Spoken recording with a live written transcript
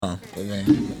Okay.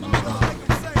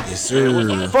 Yes,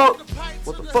 sir. Fuck!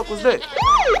 What the fuck was that?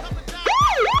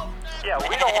 Yeah,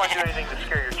 we don't want to do anything to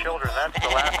scare your children. That's the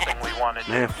last thing we want to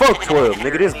do. Man, fuck 12,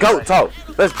 nigga. This goat talk.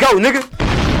 Let's go, nigga.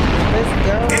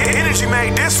 Let's go. Energy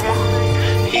made this one.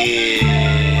 Yeah.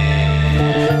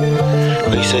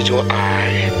 Oh, you said you were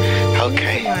alright.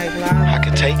 Okay. I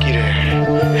can take you there.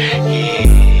 Yeah.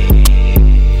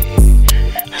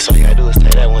 That's all you gotta do is say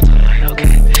that one time.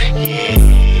 Okay.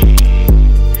 Yeah.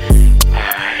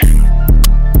 Alright.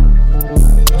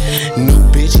 New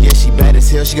bitch, yeah, she bad as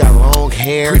hell. She got long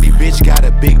hair. Pretty bitch got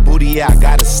a big booty, yeah, I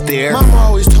gotta stare. Mama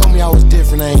always told me I was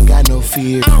different, I ain't got no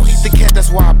fear. I don't eat the cat, that's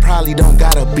why I probably don't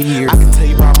got a beard. I can tell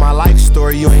you about my life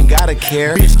story, you ain't gotta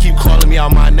care. Bitch keep calling me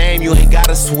out my name, you ain't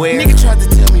gotta swear. Nigga tried to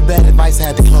tell me bad advice, I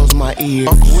had to close my ears.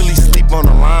 Uncle Willie sleep on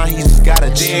the line, he just got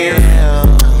a chair.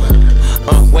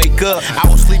 Wake up, I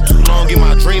was sleep too long in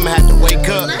my dream, I had to wake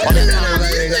up.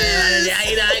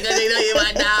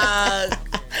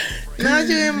 Not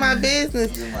you in my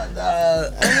business.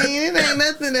 I mean, it ain't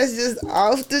nothing that's just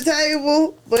off the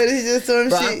table, but it's just some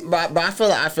shit. But I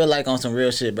feel like on some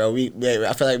real shit, bro.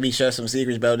 I feel like we share some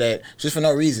secrets, bro, that just for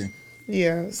no reason.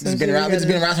 Yeah. Just been around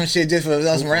some shit just for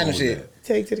some random shit.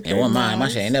 Take to the And one mine, my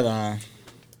shit ain't never on.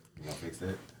 You gonna fix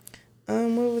that?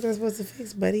 What was I supposed to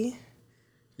fix, buddy?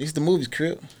 This the movies,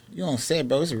 Crip. You on set,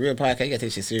 bro. It's a real podcast. You gotta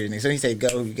take shit serious, nigga. So he say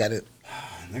go, you gotta.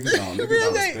 Niggas don't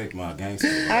respect my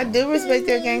gangster. I do respect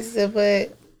your gangster,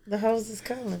 but the host is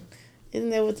calling. Isn't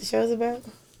that what the show's about?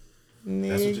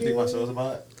 That's what you think my show's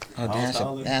about? Oh, damn, I'm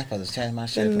supposed to change my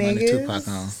shit from niggas. under Tupac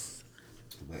on.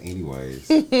 But anyways,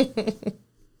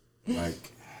 like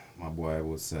my boy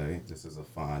would say, this is a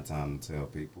fine time to tell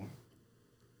people,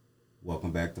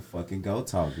 welcome back to fucking Go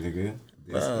Talk, nigga.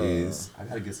 This is, I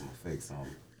gotta get some effects on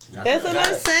it. That's what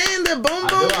I'm saying. The boom,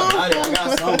 boom, boom. I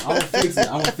got some. I'm gonna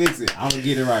fix it. I'm gonna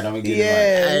get it right.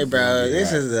 Hey, bro,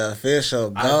 this is the official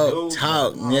Go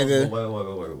Talk, nigga.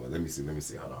 Wait. Let me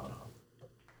see. Hold on.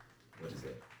 What is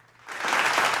that?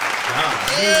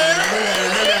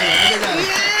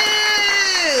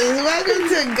 Yes! Welcome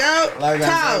to Go Like I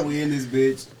Talk. said, we in this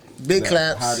bitch. Big The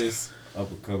claps. hottest up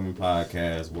and coming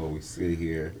podcast where we sit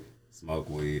here, smoke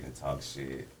weed, and talk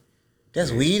shit.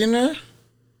 There's weed in there?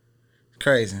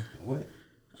 Crazy. What?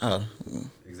 Oh.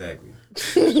 Exactly.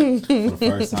 For the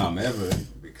first time ever,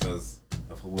 because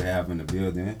of who we have in the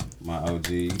building, my OG.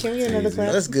 Can we get another Teezy.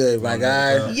 clap? That's good, my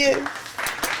guy. Yeah.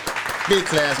 Big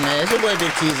class, man. It's your boy Big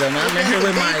Teezo, man. I'm in here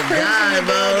with my Big Chris guy, in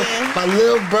the bro. building. My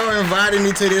little bro invited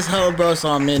me to this hoe, bro, so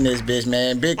I'm in this bitch,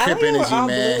 man. Big I Crip think we're energy, all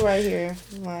man. blue right here.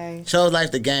 Like, Chose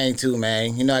Life the gang, too,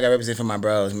 man. You know I got to represent for my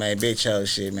bros, man. Big Chose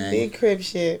shit, man. big crib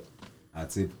shit. I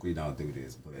typically don't do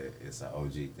this, but it's an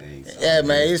OG thing. So Yeah,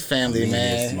 man, it's family, me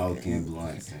man. Smoking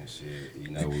blunts and shit. You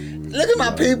know, Look at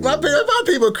my people. My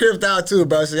people cripped out, too,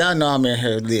 bro. So y'all know I'm in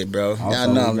here lit, bro.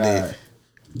 Y'all know I'm lit.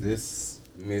 This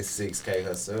Miss 6K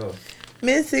herself.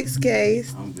 Miss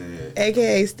 6K, I'm dead.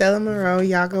 aka Stella Monroe.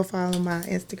 Y'all go follow my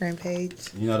Instagram page.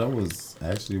 You know, that was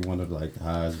actually one of like the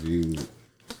highest viewed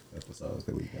episodes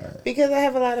that we got. Because I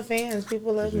have a lot of fans.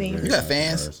 People love me. You got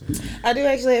fans? I do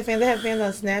actually have fans. I have fans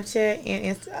on Snapchat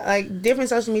and like different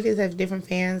social medias have different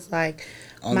fans. Like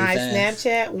Only my fans.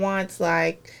 Snapchat wants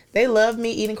like they love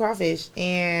me eating crawfish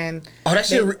and Oh, that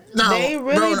shit. they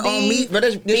really bro, be on me. But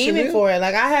this shit beaming real? for it.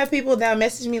 Like I have people that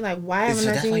message me like, why haven't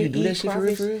I That's seen why you you do eat that shit for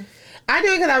real, crawfish? for real? I do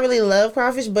it because I really love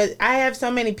crawfish, but I have so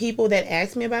many people that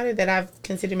ask me about it that I've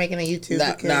considered making a YouTube.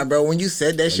 because Nah, bro. When you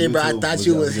said that shit, bro, I YouTube thought was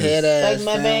you was just- head ass. like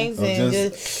my fam. bangs Oh, and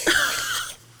just- just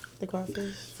the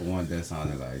crawfish. For one, that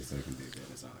sounded like second dick.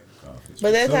 That sounded like a crawfish.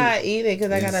 But that's So, how I eat it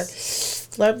because I gotta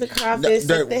slurp the crawfish,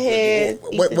 Dirt- suck the head.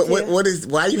 eat the tail. What is?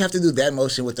 Why do you have to do that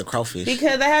motion with the crawfish?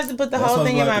 Because I have to put the that's whole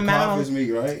thing in like my the mouth. Crawfish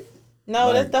meat, right?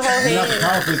 No, Like, that's the whole Not the head.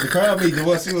 crawfish, the crab meat. The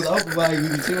one she was open, like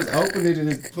she was opening it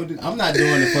and put it. I'm not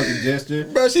doing the fucking gesture.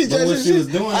 Bro, she But what just- she was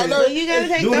doing. I is- know. So you gotta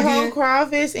take Do it the whole again.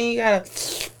 crawfish and you gotta.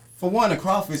 For one, a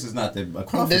crawfish is not that. A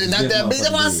crawfish It's is not that big.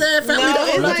 That's what I motherfucking said, fam. No, We it's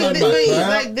don't- We're like talking this. about Wait, crab?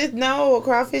 like this. No, a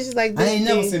crawfish is like I this. ain't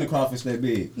never big. seen a crawfish that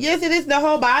big. Yes, it is the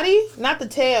whole body, not the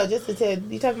tail, just the tail.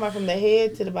 You talking about from the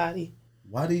head to the body?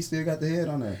 Why do you still got the head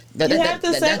on there? You have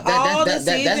to suck all the That's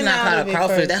season not out called of a it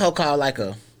crawfish. first. That whole called like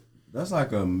a. That's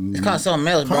like a. It's called something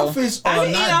else, bro. Crawfish I are can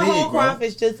eat a not whole big, bro.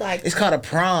 crawfish just like It's called a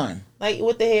prawn.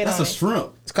 with the head That's on a it.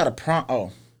 shrimp. It's called a prawn.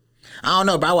 Oh. I don't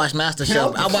know, bro. I watch Master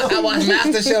Show. I watch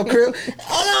Master Show, crew.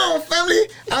 Hold on, family.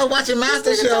 I was watching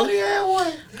Master Show.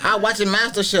 I was watching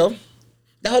Master Show.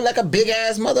 That whole like a big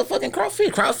ass motherfucking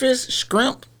crawfish,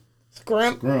 shrimp.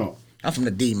 Scrump, Shrimp. I'm from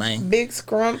the D, man. big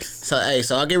scrumps. So hey,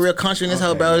 so I'll get real country in this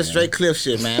whole, Okay, bro. It's man. straight cliff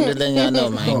shit, man. I'm just letting y'all know,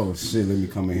 man. Oh shit! Let me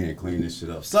come in here and clean this shit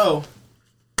up. So,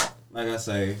 Like I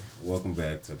say, welcome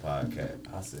back to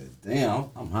podcast. I said, damn,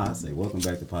 I'm high. I say, welcome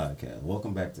back to podcast.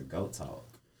 Welcome back to Go Talk.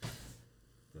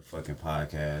 The fucking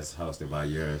podcast hosted by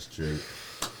yours truly.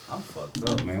 I'm fucked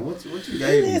up, man. What you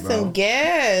gave me, Need bro? some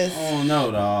gas. I don't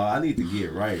know, dog. I need to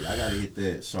get right. I gotta hit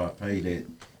that sharp pay that.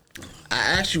 I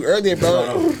asked you earlier,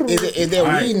 bro. Is there All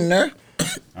right. weed in there?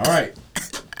 All right.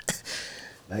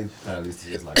 They probably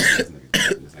just like this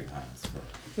nigga high as fuck.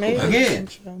 Maybe Again.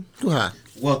 Too high.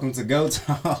 Welcome to Go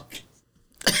Talk.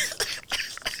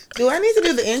 Do I need to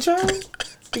do the intro?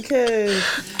 Because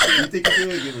You think you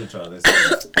could give it a try? Let's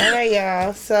see. all right,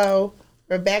 y'all. So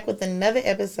we're back with another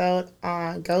episode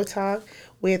on Go Talk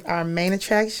with our main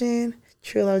attraction,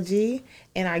 Trill OG,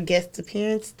 and our guest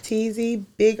appearance, TZ,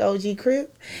 Big OG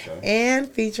Crip, and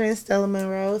featuring Stella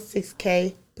Monroe,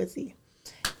 6K Pussy.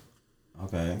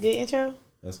 Okay. Good intro?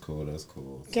 That's cool. That's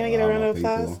cool. Can I get a all round my of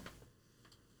applause? people,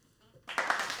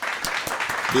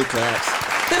 Big claps.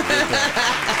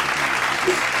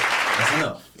 That's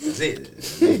enough. That's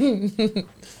it.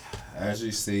 As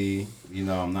you see, you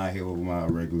know, I'm not here with my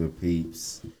regular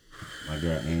peeps. My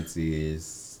girl Auntie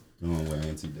is doing what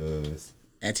Auntie does.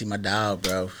 Auntie, my dog,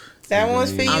 bro. That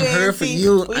one's for you, I'm here for Auntie.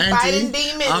 you, We Auntie. fighting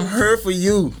demons. I'm here for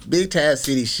you. Big Taz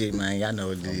City shit, man. Y'all know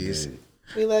what it is.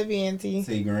 We love you, Auntie.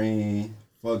 T Green.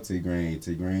 Fuck T Green.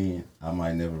 T Green, I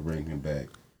might never bring him back.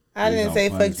 I He's didn't on say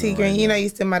fuck punishment T Green. right You know now. you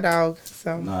still my dog.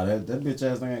 So Nah, that bitch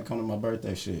ass ain't come to my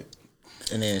birthday shit.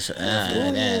 And then,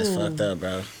 that's fucked up,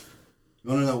 bro. You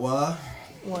wanna know why?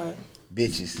 what?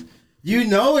 Bitches. You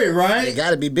know it, They right?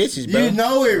 gotta be bitches, bro. You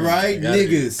know it, right? They gotta be.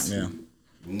 Niggas. Yeah.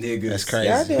 Niggas. That's crazy.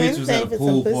 Y'all do Bitch was at anything a for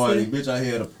pool some party. pussy. Bitch, I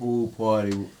had a pool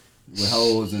party with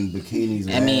hoes and bikinis.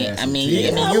 And I mean, ass I and mean,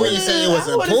 titties. you wouldn't say it was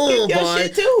I a would've pool skipped your party.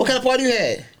 shit, too. What kind of party you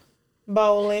had?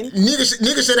 Bowling.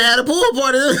 Nigga should have had a pool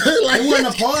party. Like, It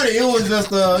wasn't a party. It was just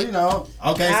you know.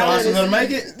 Okay, so I was gonna make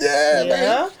it. Yeah, man.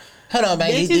 Yeah. Hold on,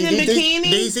 man. Bitches in bikinis? Did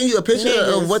he send you a picture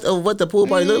Niggas. of what the pool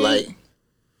party looked like?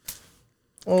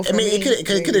 Well, I mean, for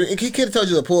he could have told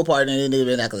you a pool party and then it would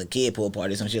have been like a kid pool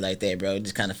party or some shit like that, bro. It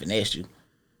just kind of finessed you.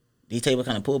 Did he tell you what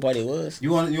kind of pool party it was? You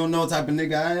don't know what type of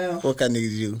nigga I am? What kind of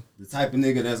niggas you? The type of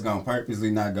nigga that's gonna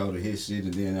purposely not go to his shit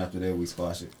and then after that we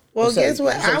squash it. Well, What's that? guess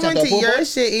what? What's that I went type to of pool your party?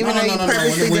 shit even No, though no, you no, no.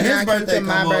 purposely When did his not come birthday to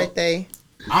my come up, birthday.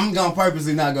 I'm gonna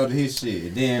purposely not go to his shit.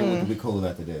 And then we'll be cool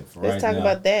after that. For Let's right talk now.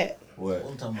 about that.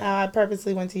 What? How I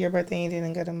purposely went to your birthday and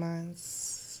didn't go to mine.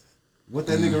 What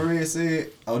that nigga Red said?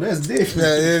 Oh, that's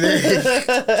different.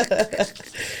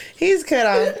 He's cut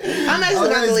off. I'm actually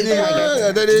about to leave the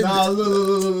podcast. No,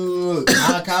 look.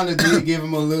 I kind of did give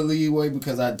him a little leeway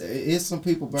because it's some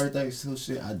people birthdays who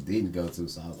shit I didn't go to,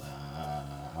 so I was like,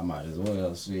 I might as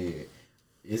well. Shit,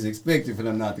 it's expected for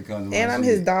them not to come to my And I'm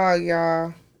shit. his dog,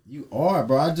 y'all. You are,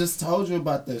 bro. I just told you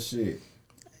about that shit.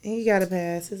 He got to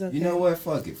pass. It's okay. You know what?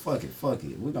 Fuck it.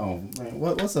 We gon' man.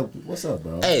 What's up,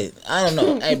 bro? Hey, I don't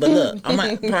know. Hey, but look, I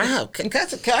might, bro, I can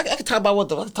talk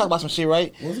about I can talk about some shit,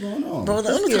 right? What's going on? Bro,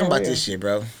 let me get talk about real. this shit,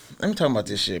 bro. Let me talk about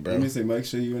this shit, Let bro. me see. Make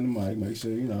sure you in the mic. Make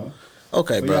sure you know.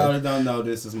 Okay, For y'all bro. that don't know,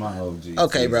 this is my OG.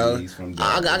 Okay, bro. He's from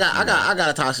I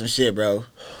gotta talk some shit, bro.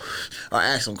 Or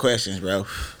ask some questions, bro.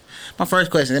 My first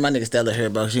question, then my nigga Stella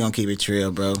here, bro. She gonna keep it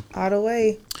real, bro. All the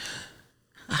way.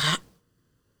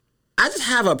 I just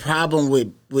have a problem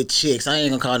with chicks. I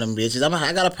ain't gonna call them bitches.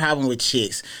 I got a problem with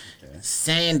chicks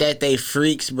saying that they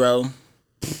freaks, bro.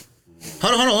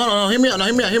 Hold on. Hear me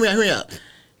out.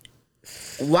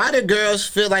 Why do girls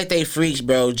feel like they freaks,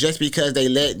 bro, just because they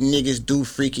let niggas do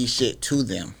freaky shit to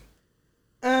them?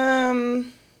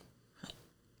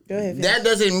 Go ahead. That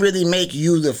doesn't really make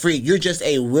you the freak. You're just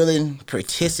a willing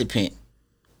participant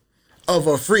of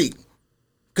a freak.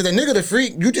 Cause a nigga the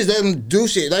freak, you just let him do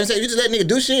shit. Like I said, you just let nigga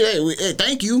do shit. Hey,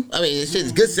 thank you. I mean,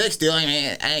 it's good sex still. I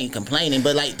mean, I ain't complaining,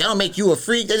 but like, that don't make you a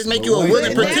freak. That just make you a Wait,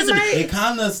 willing wait. participant. It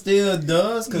kind of still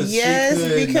does because Yes, she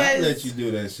could because- not let you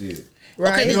do that shit.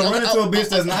 Right. You gonna run into a bitch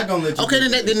that's not gonna let you. Okay,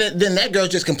 do then that girl's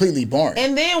just completely boring.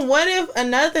 And then what if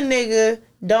another nigga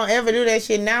don't ever do that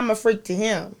shit? Now I'm a freak to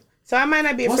him. So I might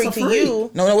not be a What's freak a to freak?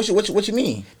 you No, what you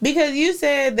mean? because you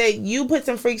said that you put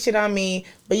some freak shit on me,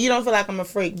 but you don't feel like I'm a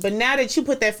freak. But now that you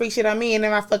put that freak shit on me and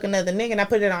then I fuck another nigga and I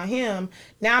put it on him,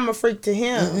 now I'm a freak to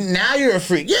him. Now you're a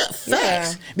freak. Yeah,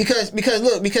 facts. Yeah. Because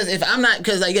if I'm not,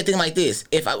 because like, you think like this.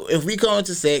 If we go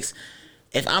into sex,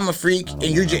 if I'm a freak and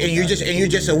you're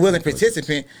just a willing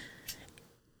participant,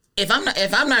 if I'm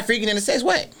not freaking in the sex,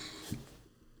 what?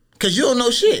 Because you don't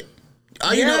know shit.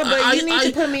 All you Yeah, know, but you need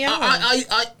to put me on.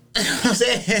 I'm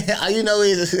saying, all you know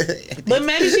is. But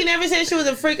maybe she never said she was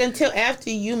a freak until after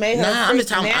you made her. Nah, a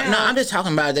freak. I'm just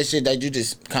talking about that shit that you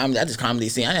just comedy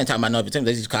see. I didn't talk about no particular.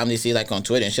 They just comedy see like on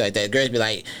Twitter and shit like that. Girls be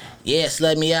like, "Yeah,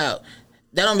 slut me out."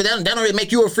 That don't really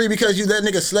make you a freak because you let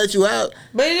nigga slut you out.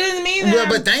 But it doesn't mean that.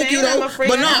 But thank you though.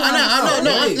 But no,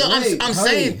 I'm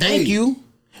saying thank you.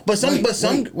 But some.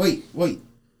 Wait.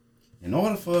 In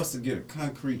order for us to get a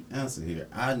concrete answer here,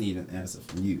 I need an answer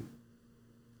from you.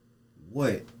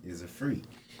 What is a freak?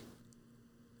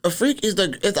 A freak is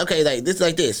it's okay. Like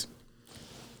this.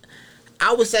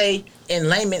 I would say, in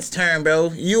layman's term, bro,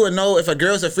 you would know if a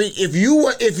girl's a freak if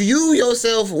you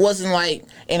yourself wasn't like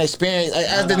an experience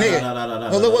as the nigga.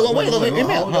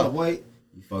 Wait.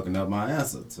 You fucking up my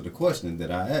answer to the question that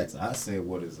I asked. I said,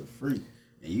 "What is a freak?"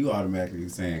 And you automatically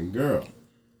saying, "Girl."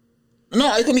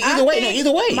 No, it could be either way. No,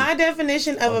 either way. My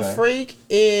definition of a freak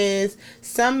is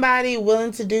somebody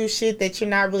willing to do shit that you're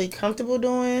not really comfortable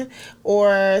doing,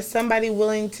 or somebody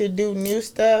willing to do new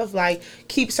stuff, like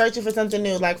keep searching for something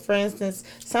new. Like, for instance,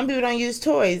 some people don't use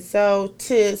toys. So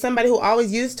to somebody who always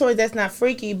uses toys, that's not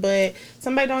freaky, but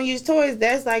somebody don't use toys,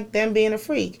 that's like them being a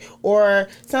freak. Or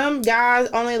some guys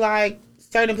only like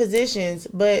certain positions,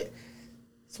 but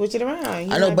switch it around.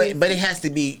 I know, but it has to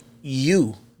be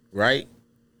you, right?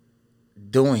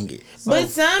 Doing it. But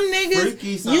some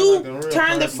niggas, you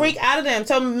turn the freak out of them.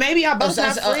 So maybe y'all both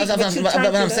not freak, but you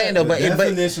turn I'm saying though, the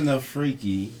definition of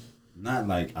freaky, not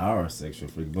like our sexual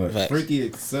freak, but freaky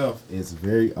itself is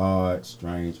very odd,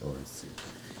 strange, or sick.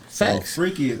 So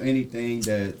freaky is anything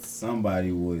that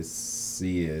somebody would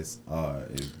see as odd.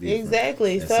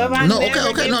 Exactly. So if I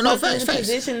never get in a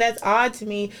position that's odd to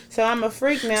me, so I'm a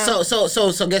freak now. So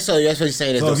guess so. That's what you're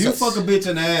saying. So if you fuck a bitch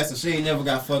in the ass and she ain't never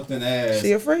got fucked in the ass,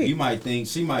 she a freak. She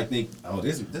might think, oh,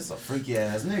 this a freaky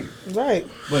ass nigga. Right.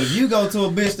 But if you go to a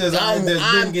bitch that's been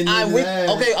getting in the ass,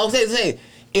 okay, I'll say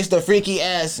it's the freaky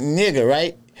ass nigga,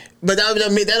 right? But that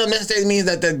don't necessarily mean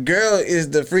that the girl is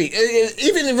the freak.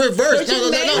 Even in reverse.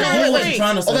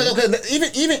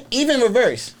 Even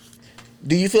reverse.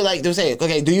 Do you feel like they're saying?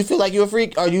 Okay, do you feel like you're a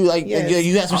freak? Or you like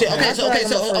you have some shit?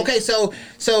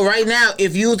 So right now,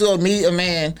 if you go meet a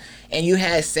man and you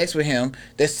had sex with him,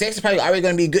 the sex is probably already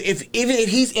going to be good. Even if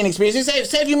he's inexperienced,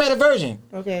 say if you met a virgin.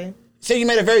 Okay. Say you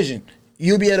met a virgin.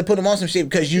 You'll be able to put them on some shit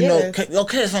because you know. Okay,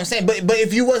 that's what I'm saying. But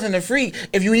if you wasn't a freak,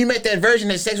 if you met that virgin,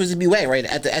 the sex would just be whack right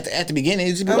at the beginning.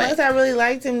 It just be Unless I really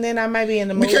liked him, then I might be in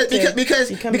the mood. Because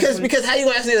how you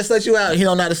gonna ask me to slut you out? He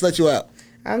don't know how to slut you out.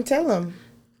 I'm telling him.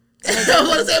 I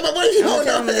want to say, but what if you don't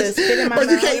know? But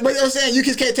you can't. But I'm saying you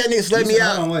just can't tell niggas slut me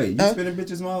out. Hold on, wait. You spit in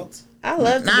bitches' mouths? I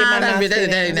love to get my mouth spit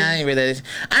in. I ain't really that.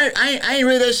 I ain't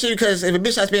really that shit because if a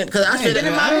bitch I spit, because I spit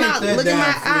in my mouth. Look at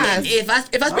my eyes. If I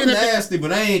spit in a nasty,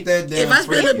 but I ain't that damn. If I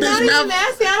spit in a bitch mouth,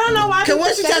 nasty. I don't know why. Cause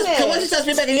once you try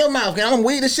spit back in your mouth, and I'm gonna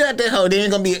weed the shit out that hoe, then it's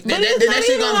gonna be. But it's not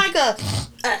even like a.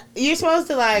 You're supposed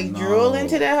to drool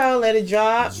into that hole, let it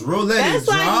drop. That's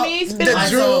like me spitting my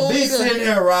drool. Bitch sitting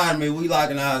there riding me, we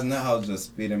locking eyes, and that hoe just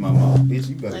spit in my mouth. Bitch,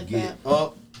 you better get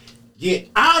up, get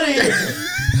out of here.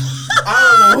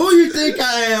 I don't know who you think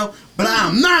I am, but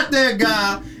I'm not that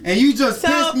guy, and you just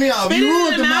pissed me off. You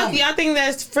ruined the moment. Y'all think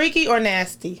that's freaky or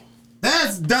nasty?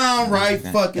 That's downright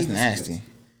fucking nasty.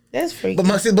 That's freaky.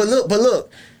 But look.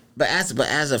 But as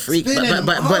a freak, we going too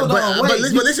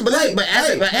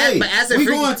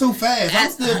fast.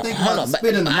 I'm still thinking about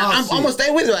spit in the mouth. I'm gonna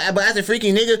stay with you. But as a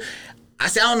freaky nigga, I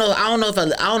say I don't know if I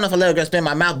let a girl spit in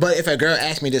my mouth. But if a girl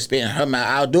asks me to spit in her mouth,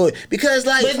 I'll do it because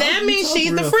like. But that means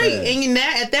she's the freak, and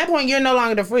at that point you're no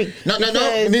longer the freak. No,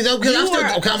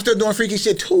 because I'm still doing freaky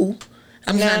shit too.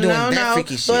 I'm not doing that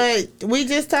freaky shit. But we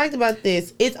just talked about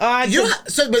this. It's odd.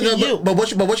 But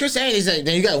what you're saying is that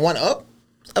then you got one up.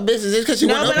 A business is because you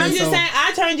no, but I'm just saying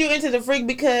I turned you into the freak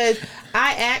because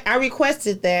I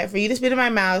requested that for you to spit in my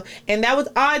mouth, and that was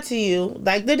odd to you.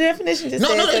 Like the definition just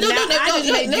says. I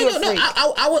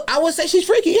would say she's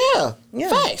freaky. Yeah.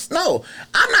 Facts. No,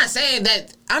 I'm not saying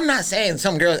that. I'm not saying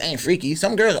some girls ain't freaky.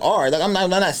 Some girls are. Like I'm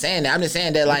not saying that. I'm just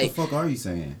saying that like. What the fuck are you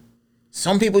saying?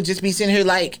 Some people just be sitting here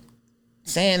like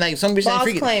saying like some bitches ain't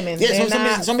freaky. Claiming yeah,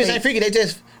 some bitches ain't freaky. They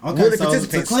just really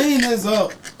to clean this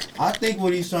up. I think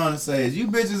what he's trying to say is you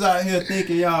bitches out here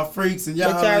thinking y'all freaks and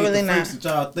y'all ain't really the freaks that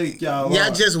y'all think y'all are.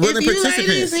 Y'all just willing participants. If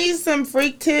you ladies need some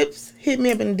freak tips, hit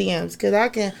me up in the DMs because I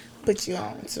can put you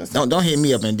on. Don't hit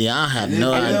me up in the DM. I have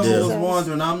no idea. I was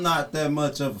wondering. I'm not that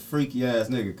much of a freaky ass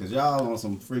nigga because y'all on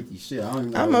some freaky shit. I don't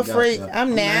even know. I'm a freak.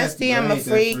 I'm nasty. I'm a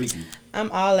freak.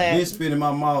 I'm all that. Bitch spit in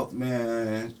my mouth,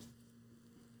 man.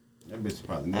 That bitch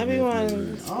probably never. I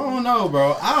don't know,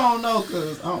 bro. I don't know,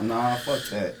 cause fuck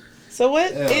that. So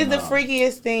what is the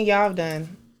freakiest thing y'all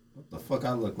done? What the fuck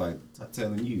I look like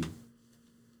telling you?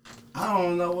 I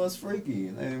don't know what's freaky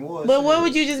anymore. But what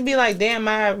would you just be like? Damn,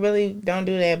 I really don't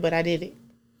do that, but I did it.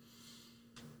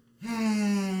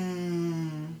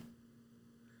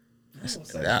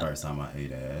 Say the first time I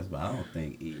ate ass, but I don't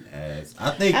think eating ass. I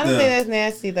don't think that's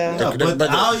nasty though. Yeah, but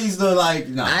I used to like.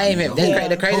 Nah, I ain't even.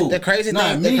 The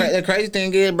crazy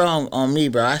thing is, bro, on me,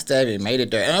 bro. I still haven't made it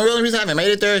there. And the only reason I haven't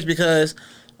made it there is because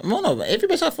I don't know. Every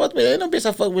bitch I fucked with, ain't no bitch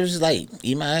I fucked with just like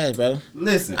eat my ass, bro.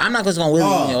 Listen, I'm not just gonna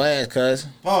whistle in your ass, cuz.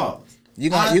 Pause.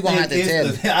 You gonna have to tell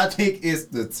me. I think it's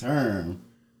the term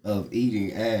of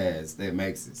eating ass that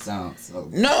makes it sound so.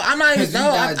 No, I'm not even. No,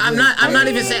 I'm not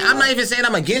even saying. I'm not even saying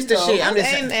I'm against the shit. I'm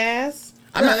just saying ass.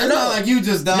 I'm not like you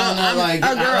just down there like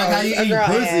how you eat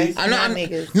pussy.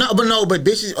 But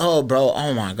bitches. Oh, bro.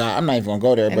 Oh my god. I'm not even gonna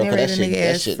go there, bro. Cause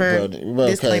that shit, bro.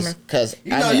 Cause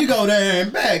you go there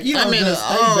and back. You don't just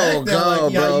stay back there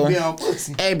like you be on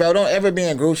pussy. Hey, bro. Don't ever be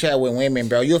in group chat with women,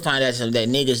 bro. You'll find out that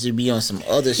niggas should be on some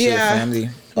other shit, family.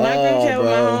 My group chat with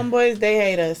my homeboys, they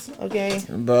hate us. Okay,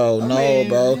 bro.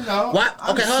 Bro. What?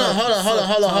 Okay,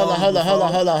 hold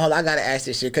on. I gotta ask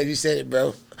this shit because you said it,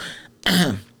 bro.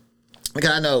 Because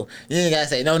I know you ain't gotta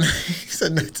say no names or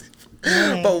nothing.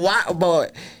 But why?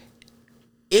 But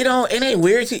it ain't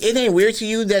weird to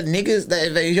you that niggas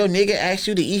that your nigga asked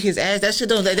you to eat his ass. That shit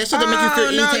don't make you feel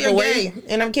any type of way. Gay,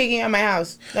 and I'm kicking you out my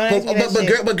house. Don't ask me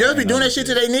but girls be doing that shit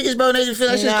to their niggas, bro. And they feel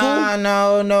that shit's cool.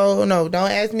 No.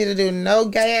 Don't ask me to do no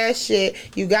gay ass shit.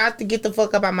 You got to get the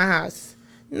fuck up out my house.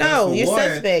 No, you're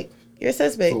suspect. You're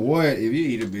suspect. For what? If you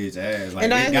eat a bitch ass, like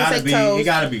it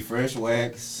gotta be fresh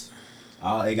wax.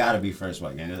 It gotta be fresh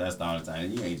wax, and that's the only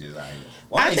time. You ain't just out here.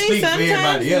 Well, I think sometimes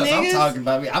everybody else. I'm talking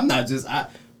about me. I'm not just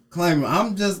claiming.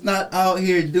 I'm just not out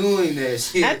here doing that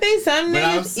shit. I think some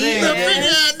niggas eat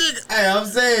ass. Hey, I'm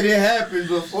saying it happened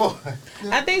before.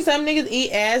 I think some niggas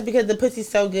eat ass because the pussy's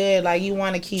so good, like you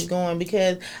want to keep going.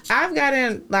 Because I've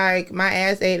gotten like my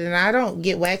ass ate, and I don't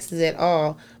get waxes at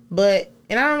all. And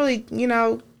I don't really,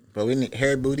 But we need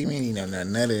hair booty. We need none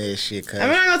of that shit. Cause I'm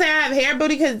not gonna say I have hair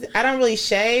booty because I don't really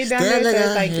shave down there, so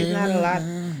it's like there's not a lot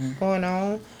going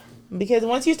on. Because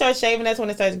once you start shaving, that's when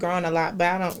it starts growing a lot. But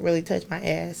I don't really touch my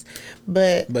ass.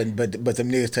 But them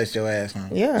niggas touch your ass, huh?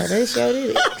 Yeah, they sure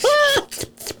did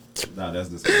it. Nah, that's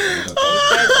disgusting.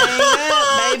 That thing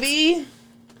up, baby.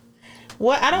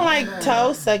 What? I don't like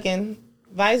toe sucking.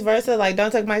 Vice versa, like don't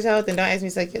suck my toes and don't ask me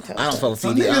to suck your toes. I don't fuck with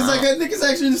feet. Niggas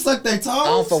actually suck their toes. I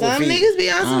don't fuck with feet. Some niggas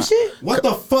be on some shit. What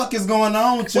the fuck is going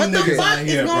on with you niggas out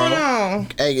here, bro? What the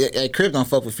fuck is going on? Hey, Crip don't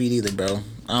fuck with feet either, bro.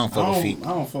 I don't fuck with feet. I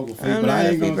don't fuck with feet, but I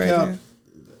ain't gonna count.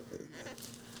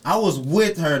 I was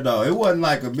with her though. It wasn't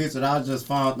like a bitch that I just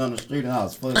found on the street and I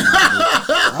was fucking.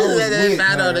 I was with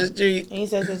her on the street. And you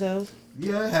suck your toes?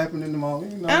 Yeah, it happened in the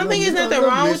moment. I don't think there's nothing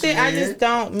wrong with it. I just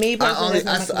don't. Me personally,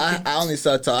 I only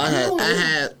suck toe.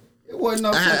 It wasn't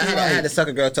no I had to suck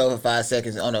a girl toe for 5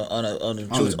 seconds on the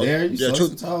truth or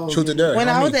dare. When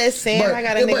I was at Sam, I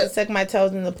got a nigga suck my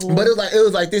toes in the pool. But it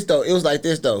was like this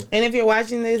though. And if you're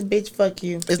watching this, bitch, fuck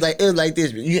you. It was like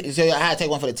this. So I had to take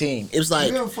one for the team. It was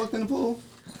like you ever fucked in the pool?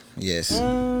 Yes.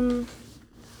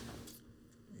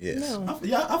 Yes. No.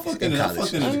 I fucked in the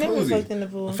jacuzzi. I never fucked in the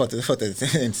pool. I fucked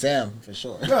in Sam for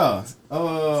sure. Yeah.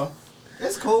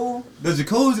 It's cool. The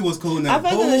jacuzzi was cool. I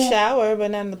fucked in the shower, but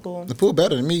not in the pool. The pool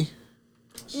better than me.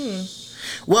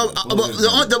 Well,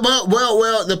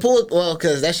 the pool. Well,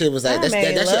 because that shit was like that love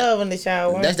shit. In the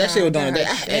shower. That shit was doing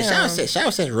that. Shower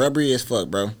said rubbery as fuck,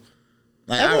 bro.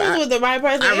 Like, I was with the right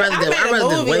person. I'd rather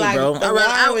just wait, bro.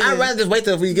 I'd rather just wait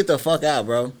till we get the fuck out,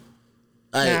 bro.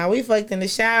 Nah, we fucked in the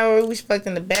shower. We fucked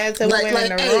in the bathtub. We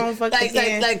went in the room.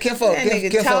 Kinfolk,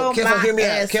 hear me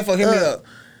out. Kinfolk, hear me up.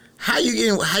 How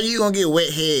you gonna get wet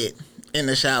head in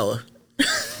the shower?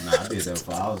 Nah, I did that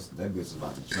before. That bitch was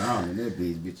about to drown in that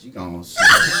bitch. You gonna What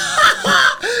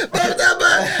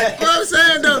I'm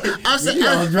saying though, you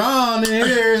gonna drown in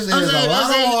here.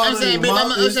 I'm saying,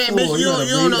 bitch,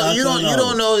 you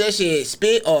don't know that shit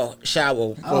spit or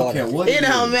shower. I don't care what it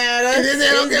don't matter.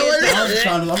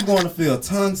 I'm going to feel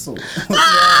tonsil.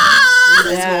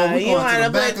 Yeah, you want to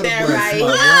put that right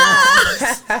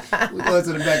here. We going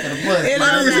to the back of the bus. It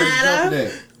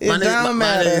don't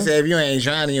matter. My nigga said if you ain't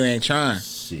trying, you ain't trying.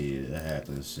 Shit, that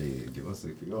happens. Shit, give us a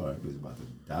CPR. Bitch about to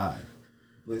die.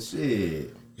 But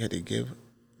shit, you had to give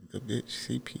the bitch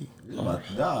CP. It's about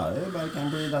to die. Everybody can't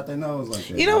breathe out their nose like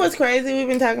that. You know what's crazy? We've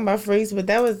been talking about freaks, but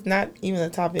that was not even a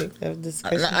topic of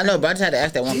discussion. I know, but I just had to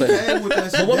ask that one question.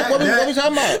 What we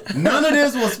talking about? None of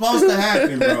this was supposed to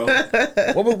happen, bro.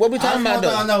 What we talking about,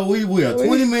 though? I know we are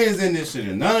 20 minutes in this shit,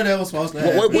 and none of that was supposed to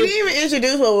happen. You didn't even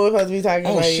introduce what we were supposed to be talking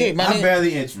about. Oh, shit, man. I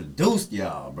barely introduced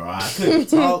y'all, bro. I couldn't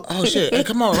talk. Oh, shit. Hey,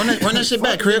 come on. Run that shit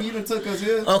back, Crip. You done took us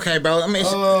here. Okay, bro. I mean,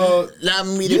 allow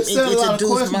me to you said a lot of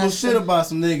introduce questionable shit about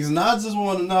some niggas, and I just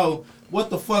want to know what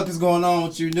the fuck is going on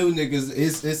with you new niggas.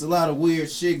 It's a lot of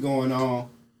weird shit going on.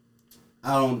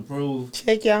 I don't approve.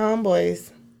 Check your homeboys.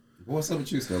 What's up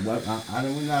with you, Steph? I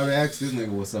didn't already ask this nigga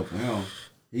what's up with him.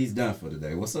 He's done for the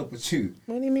day. What's up with you?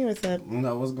 What do you mean what's up? You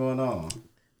know what's going on?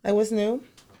 Like what's new?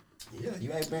 Yeah,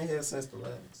 you ain't been here since the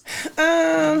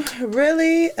last.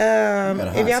 Really? got a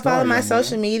If hot y'all follow story, my young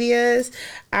social medias,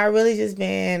 I really just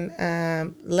been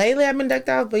lately I've been ducked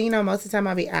off, but most of the time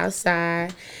I'll be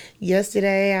outside.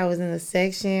 Yesterday I was in a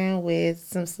section with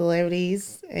some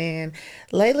celebrities, and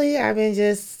lately I've been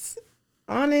just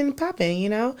on and popping,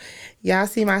 Y'all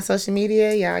see my social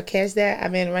media, y'all catch that.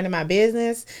 I've been running my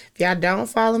business. If y'all don't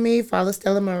follow me, follow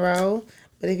Stella Monroe.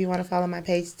 But if you want to follow my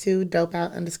page too,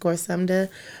 dopeout_Sumda.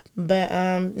 But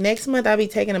next month I'll be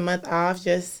taking a month off,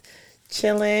 just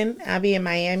chilling. I'll be in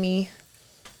Miami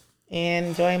and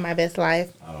enjoying my best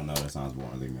life. I don't know. That sounds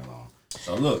boring. Leave me alone.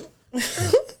 So look.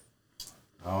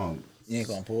 You ain't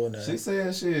gonna pull nothing. She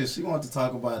said she wanted to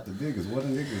talk about the niggas. What the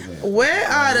niggas at? Where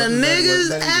are the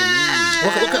niggas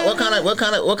at? What kind of Where the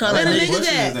nigga?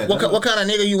 niggas at? What kind of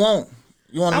nigga you want?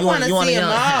 I want to see them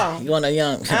all. You want a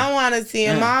young? I want to see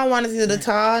them all. I want to see the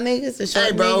tall niggas, the short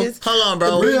Hey, bro. niggas. Hold on,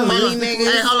 bro. The money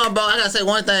niggas. Hey, hold on, bro. I gotta say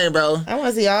one thing, bro. I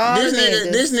want to see all the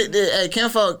niggas. This nigga, hey,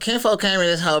 Kinfolk came in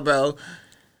this hoe, bro.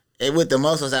 With the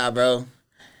muscles out, bro.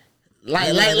 Like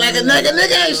a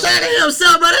nigga ain't shot at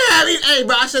himself, bro. Hey,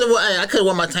 bro, I could have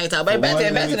worn my tank top. Back to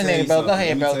the nigga, bro. Go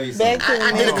ahead, bro.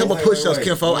 I did a couple push-ups,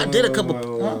 Kinfolk. I did a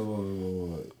couple.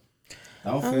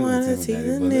 Don't feel wanna see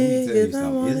the niggas, I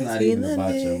wanna It's not see even the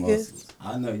about your niggas. muscles.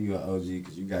 I know you an OG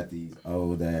because you got these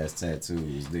old ass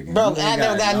tattoos, nigga. Bro, I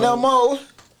never got no more.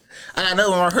 I got another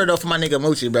one I heard of for my nigga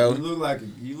Moochie, bro. You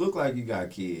look like you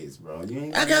got kids, bro. You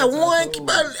ain't I got one, tattoos.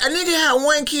 bro. A nigga had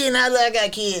one kid and I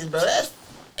got kids, bro.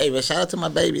 Hey, but shout out to my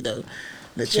baby though.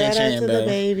 The Shout chin, out to bro. the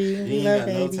baby. You We ain't love got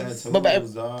no babies. tattoos,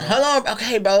 But dog. hold on,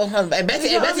 okay, bro. Back to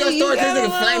your story. You This got nigga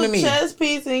a flaming me. little chest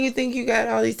piece and you think you got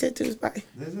all these tattoos by.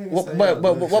 This nigga What say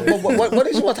what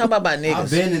did you want to talk about I've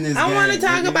niggas? been in this I game, want to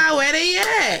talk nigga. about where they at.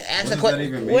 Ask What a does that question.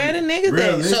 even mean? Where the niggas at?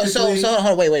 Realistically, So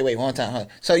hold on, wait, one time. Hold on.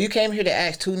 So you came here to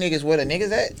ask two niggas where the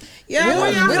niggas at? Yeah, We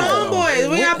where don't- we y'all don't- homeboys?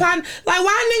 Where y'all partners? Like,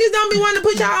 why niggas don't be wanting to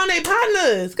put y'all on their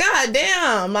partners? God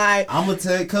damn. Like, I'm gonna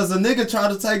tell you, cause a nigga try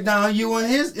to take down you and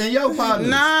your partner.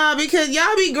 nah, because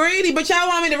y'all be greedy, but y'all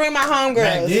want me to bring my Back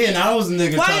homegirls. then, I was a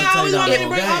nigga Why trying y'all to take always down want me the to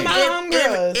whole bring all game. my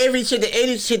homegirls? Every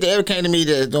shit that ever came to me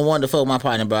that don't want to fuck my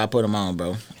partner, bro, I put them on,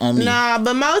 bro. On me. Nah,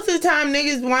 but most of the time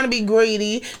niggas want to be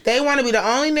greedy. They want to be the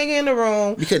only nigga in the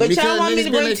room. Because y'all want me niggas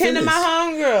to be in bring their 10 of my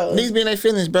homegirls. Niggas be in their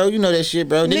feelings, bro. You know that shit,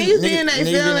 bro. Niggas be in their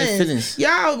niggas feelings.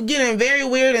 Y'all getting very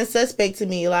weird and suspect to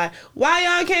me. Like, why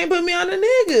y'all can't put me on the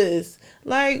niggas?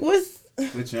 Like, what's...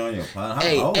 Put you on your partner. How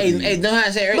Hey, old are you? know how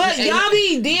to say it. But y'all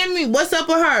be DM me, what's up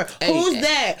with her? Who's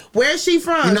that? Where's she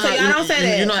from? You know So how- y'all don't say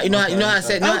that. You know how I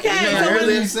said. Okay, so What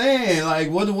are you saying? Like,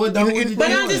 what don't we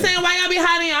But I'm just saying, why y'all be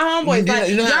hiding your homeboys? Like,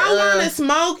 You know how, y'all want to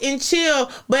smoke and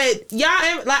chill, but y'all,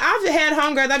 like, I've had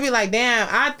homegirls, I'd be like, damn,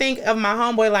 I think of my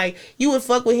homeboy, like, you would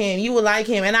fuck with him, you would like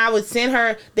him, and I would send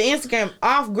her the Instagram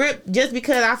off grip just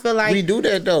because I feel like... we do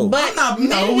that, though. But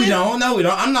No, we don't. No, we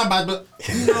don't. I'm not about to...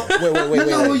 You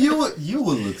know, Wait. You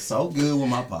would look so good with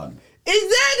my partner.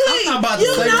 Exactly. I'm not about to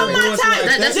You say know no my bullshit type. like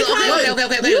that. That's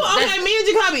okay. You okay? Me and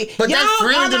Jacoby. But that's y'all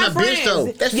friends are in my a bitch, though.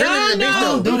 friends. That's friends in a Y'all bitch, I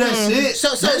though. don't do that shit. So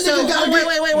That nigga gotta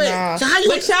wait. Nah. So how you?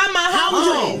 But y'all my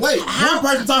homeboys. Wait, one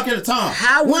person talk at a time.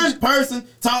 How would one you- person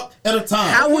talk at a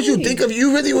time. How would you think of?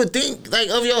 You really would think like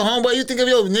of your homeboy. You think of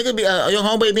your nigga, your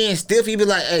homeboy being stiff. You be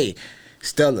like, hey,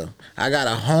 Stella, I got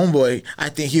a homeboy. I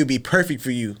think he'll be perfect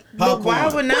for you. But why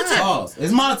would not? Pause.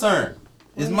 It's my turn.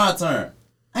 It's my turn.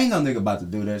 Ain't no nigga about to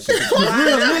do that shit. Why not,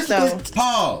 Realistically,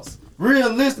 pause.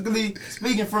 Realistically,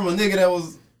 speaking from a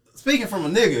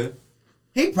nigga,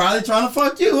 he probably trying to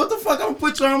fuck you. What the fuck I'm gonna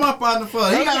put you on my partner for?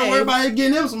 He gotta Okay. worry about it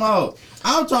getting him some hoes.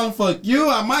 I'm trying to fuck you.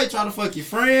 I might try to fuck your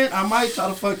friend. I might try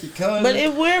to fuck your cousin. But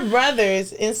if we're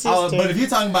brothers and sisters, but if you're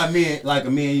talking about me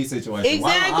and you situation,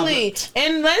 exactly.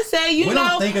 And let's say we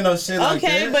don't think of no shit like that.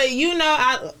 Okay, but you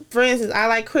know, for instance, I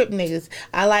like Crip niggas.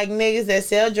 I like niggas that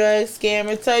sell drugs,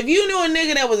 scammers. So if you knew a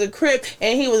nigga that was a Crip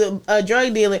and he was a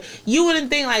drug dealer, you wouldn't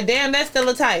think like, damn, that's still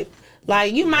a type.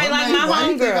 Like you might like my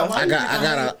homegirl.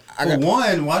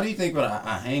 One, why do you think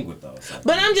I hang with those?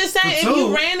 But I'm just saying, if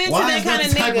you ran into that kind of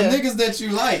the type of nigga, niggas that you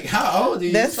like? How old are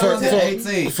you? That's You for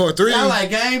 18. for three. I like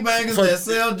gangbangers that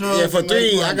sell drugs. Yeah, for and make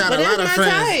three, I money. got But a lot that's of my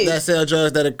friends type. that sell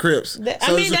drugs that are Crips. I mean, that's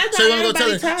you not wanna go tell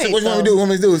everybody's them- type, So what you want me to though. do? Want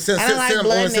me to do? Send I don't like them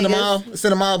blood send them niggas. all.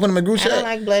 Send them all. Put them in a group I chat. don't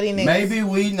like bloody niggas. Maybe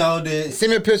we know that. Send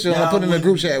me a picture. I'm Y'all gonna put it in a wouldn't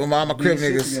group chat with all my do Crip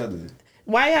shit niggas. together.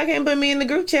 Why y'all can't put me in the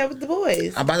group chat with the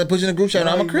boys? I'm about to put you in the group chat.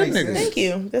 I'm a crib nigga. Thank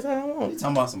you. That's all I want. You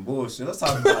talking about some bullshit? Let's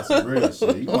talk about some real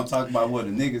shit. You want to talk about where the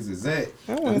niggas is at?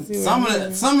 I want to see Some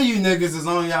of you niggas is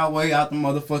on y'all way out the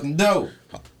motherfucking door.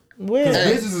 Where?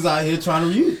 Bitches is out here trying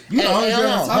to you the only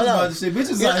girl talking about this shit.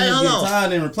 Bitches out here getting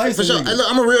tired and replacing For sure. niggas. Hey, look,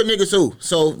 I'm a real nigga too.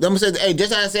 So I'm gonna say, hey,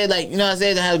 just how I said, like, you know, I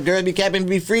said how girls be capping,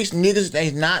 be freaks. Niggas,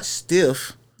 they not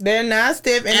stiff. They're not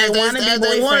stiff and they want to be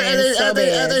boyfriends. So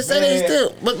bad. They say they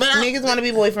still, but niggas want to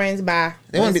be boyfriends. Bye.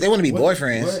 They want to be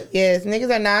boyfriends. What? Yes, niggas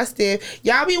are not stiff.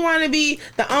 Y'all be wanting to be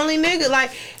the only nigga.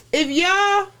 Like if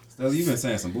y'all. So you been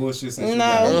saying some bullshit since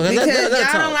No, because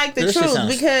y'all don't like the truth.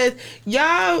 Sounds... Because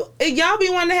y'all be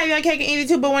wanting to have your cake and eat it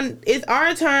too. But when it's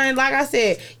our turn, like I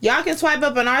said, y'all can swipe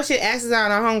up on our shit, access on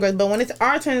our homegirls. But when it's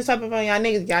our turn to swipe up on y'all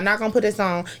niggas, y'all not gonna put us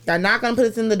on. Y'all not gonna put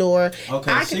us in the door.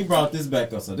 Okay, she brought this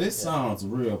back up, so this sounds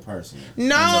real personal.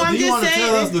 No, so I'm do you just want to saying.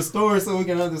 tell us the story so we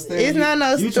can understand? It's not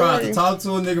no story. You tried to talk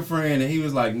to a nigga friend and he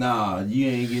was like, "Nah, you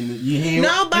ain't getting. You ain't."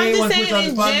 No, but I'm just saying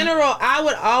in general, I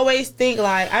would always think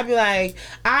like I'd be like,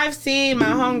 I've seen my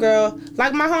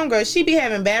homegirl, she be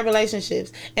having bad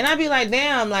relationships, and I'd be like,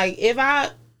 damn, like if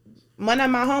one of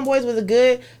my homeboys was a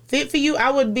good fit for you,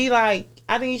 I would be like,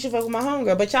 I think you should fuck with my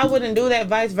homegirl. But y'all wouldn't do that,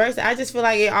 vice versa. I just feel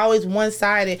like it always one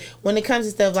sided when it comes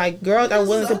to stuff. Like girls are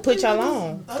willing to put y'all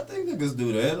on. I think niggas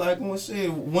do that. Like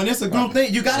when it's a group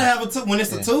thing, you gotta have a two. When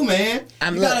it's a two man,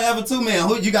 you gotta have a two man.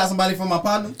 Who you got? Somebody for my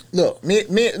partner? Look, me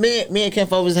and Ken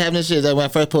Fo was having this shit that when I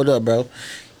first pulled up, bro.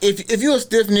 If you a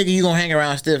stiff nigga, you gonna hang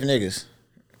around stiff niggas,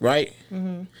 right?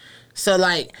 Mm-hmm. So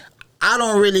like, I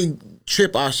don't really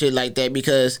trip off shit like that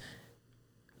because.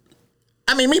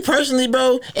 I mean, me personally,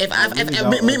 bro. I really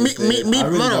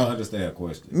don't understand a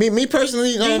question. Me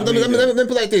personally, let me put it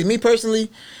like this. Me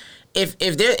personally, if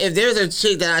there's a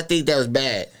chick that I think that was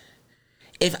bad,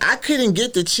 if I couldn't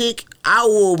get the chick, I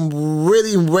would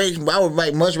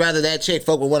much rather that chick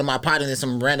fuck with one of my partners than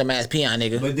some random ass peon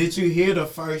nigga. But did you hear the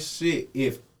first shit?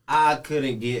 If I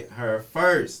couldn't get her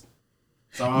first.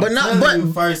 So I'm telling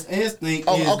you, first instinct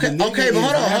is okay, but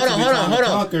hold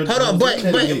on. But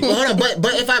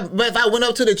if I went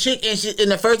up to the chick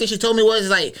and the first thing she told me was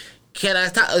like, can I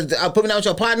put me down with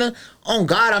your partner? On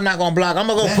God, I'm not gonna block. I'm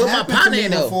gonna go put my partner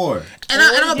in there. And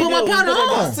I'm gonna put my partner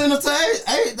on. Send her to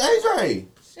AJ.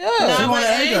 Yeah. No, but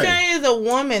AJ is a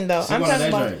woman though. I'm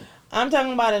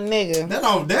talking about a nigga.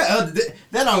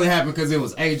 That only happened because it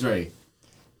was AJ.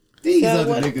 These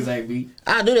other niggas ain't beat.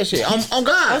 I do that shit. On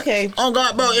God. Okay. On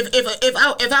God, bro.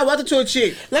 If I walked into a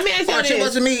chick, let me ask you this. Chick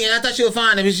was to me, and I thought she was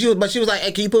fine, but she was like,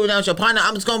 "Hey, can you put me down with your partner?"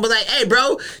 I'm just gonna be like, "Hey,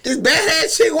 bro, this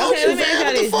badass chick wants you."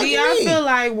 What the fuck do y'all feel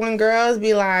like when girls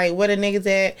be like, "Where the niggas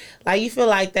at?" Like you feel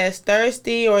like that's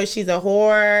thirsty, or she's a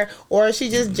whore, or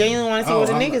she just genuinely want to see where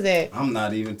the niggas at? I'm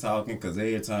not even talking because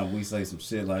every time we say some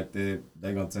shit like that,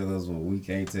 they gonna tell us we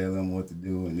can't tell them what to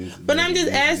do and this. But I'm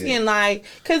just asking, like,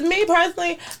 cause me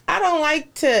personally, I don't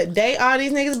like to date all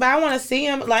these niggas, but I want to see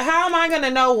them. Like, how am I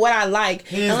gonna know what I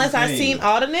like unless I've seen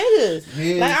all the niggas?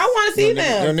 Like, I want to see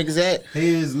them. Your niggas at?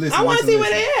 I want to see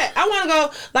where they at. I want to go.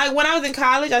 Like when I was in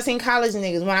college, I seen college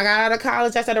niggas. When I got out of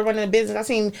college, I started running a business. I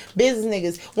seen business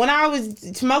niggas. When I was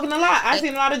smoking a lot, I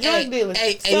seen a lot of drug dealers.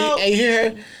 Hey, you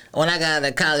hear her? When I got out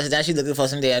of college, now she looking for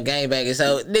some damn gangbangers.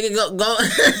 So nigga, go.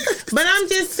 But I'm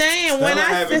just saying, when I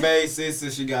haven't made sense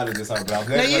since she got it this whole block.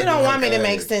 No, you don't want me to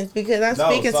make sense because I'm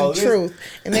speaking some truth,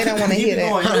 and they don't want to hear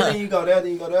that. Then you go there,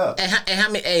 then you go there. And how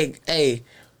many? Hey.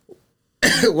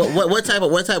 what type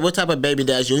of baby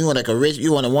daddy you want? Like a rich?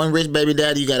 You want one rich baby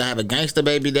daddy? You gotta have a gangster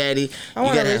baby daddy. I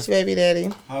want a rich baby daddy.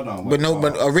 Hold on, but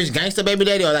a rich gangster baby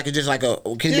daddy, or like just like a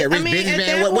can you get a rich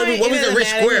businessman? What is a rich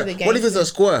square? What if it's a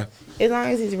square? As long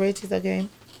as he's rich, it's okay.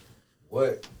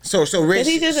 What? So rich. If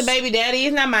he's just a baby daddy,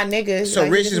 he's not my nigga. So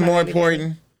like, rich is more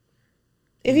important.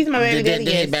 If he's my baby daddy,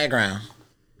 than his background.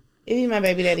 If he's my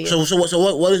baby daddy. So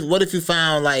what if you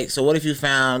found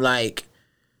like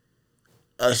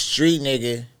a street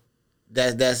nigga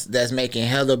that's making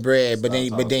hella bread, but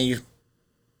then you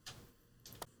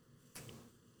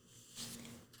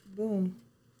boom,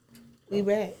 we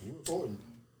back. You recording?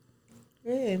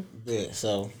 Yeah.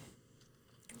 So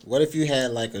what if you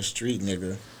had like a street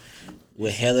nigga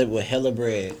with hella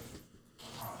bread?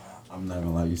 I'm not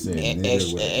gonna lie, you said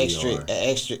extra.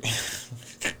 A street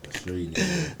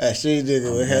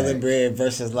nigga with hella bread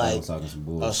versus like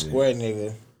a square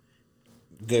nigga.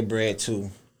 Good bread too.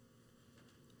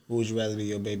 Who would you rather be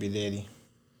your baby daddy?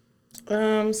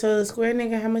 So the square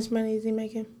nigga, how much money is he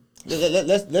making?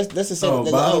 Let's just say.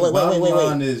 Wait.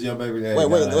 Line is your baby daddy. Wait.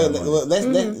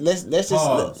 Let's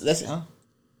just.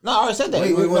 No, I already said that.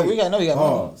 Wait. We got money.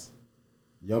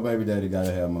 Your baby daddy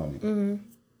gotta have money. Mm-hmm.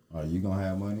 Are you gonna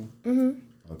have money? Mm-hmm.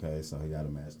 Okay, so he gotta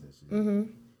match that shit. Mm-hmm.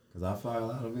 Cause I feel like a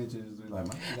lot of bitches be like,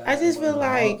 I just feel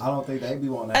like I don't think they be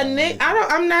wanting a nigga.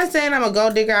 I'm not saying I'm a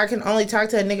gold digger. I can only talk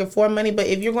to a nigga for money. But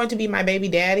if you're going to be my baby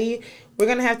daddy, we're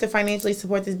gonna have to financially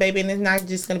support this baby, and it's not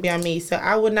just gonna be on me. So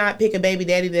I would not pick a baby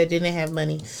daddy that didn't have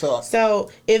money. So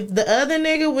if the other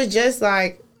nigga was just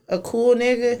like a cool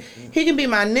nigga, he can be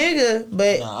my nigga,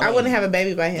 but I wouldn't have a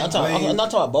baby by him. I'm not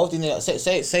talking about both these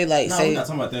niggas. Say like No, say. we're not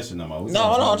talking about that shit no more. No,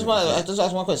 hold on. I just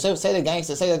ask one question. Say the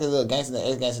gangster. Say like the little gangster, the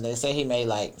ex-gangster nigga. Say he made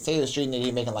like. Say the street nigga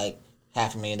he making like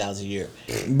 $500,000 a year.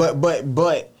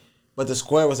 But the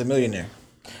square was a millionaire.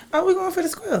 Oh, we're going for the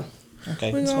squirrel.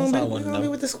 Okay, We're gonna be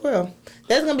with the squirrel.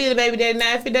 That's gonna be the baby daddy.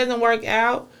 Now, if it doesn't work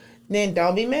out, then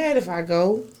don't be mad if I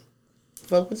go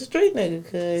fuck with the street nigga,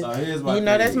 cause you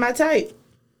know that's my type,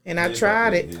 and I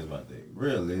tried it. Here's my thing.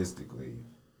 Realistically,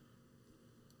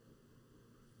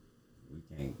 we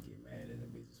can't get mad at the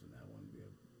bitches for not wanting to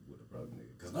be with a broke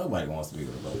nigga, cause nobody wants to be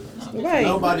with a broke person. Right.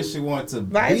 Nobody should want to.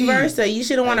 Vice versa. You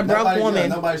shouldn't want a broke woman.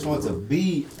 Nobody should want to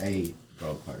be a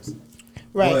broke person.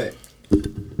 Right. But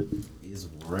it's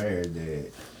rare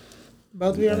that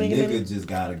Both a of you nigga just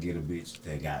gotta get a bitch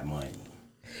that got money.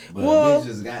 But Well- a bitch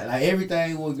just got like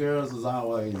everything with girls was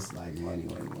always like money.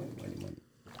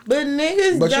 But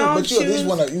niggas But don't you at choose.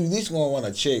 least want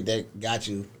a chick that got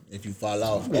you if you fall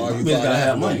off. Yeah, Or you bitch fall gotta out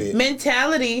have a money. little bit.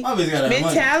 Mentality. Always gotta have money.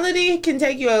 Mentality can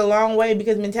take you a long way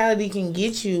because mentality can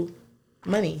get you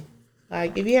money.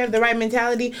 Like if you have the right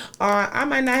mentality, I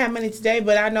might not have money today,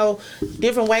 but I know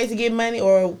different ways to get money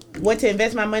or what to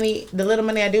invest my money, the little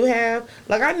money I do have.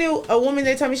 Like I knew a woman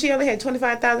that told me she only had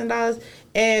 $25,000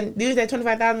 and used that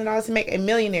 $25,000 to make a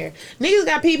millionaire. Niggas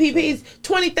got PPPs,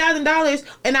 $20,000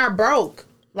 and are broke.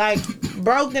 Like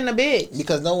broke than a bitch.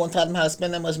 Because no one taught them how to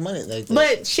spend that much money. Like that.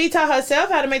 But she taught herself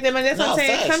how to make that money. That's what I'm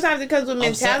saying. facts. Sometimes it comes with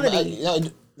mentality.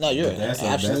 No, you're That's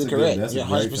absolutely a good- correct. that's a You're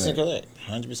great 100% fact. correct.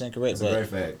 100% correct. That's a great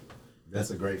fact. That's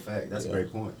a great fact. That's a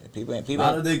great point. People A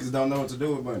lot of niggas don't know what to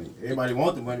do with money. Everybody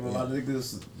want the money, but a lot of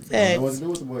niggas don't know what to do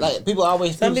with the money. like people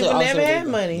always. Some people say never also had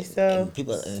money, so and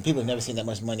people have never seen that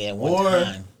much money at one Or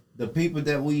time. the people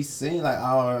that we seen, like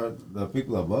the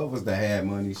people above us that had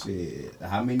money, shit.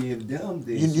 How many of them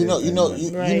did? You know,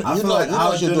 Right. I feel like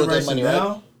our you do with that generation money, now.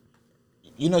 right?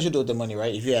 You know what you do with the money,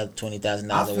 right? If you have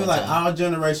 $20,000 I at feel one like time. our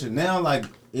generation now, like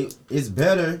it's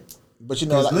better. But you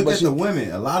know, Cause look but at the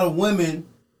women. A lot of women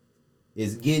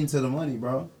is getting to the money,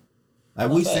 bro. Like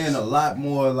we facts. seeing a lot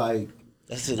more like.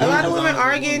 that's it. a lot of Yeah. women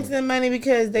are getting to the money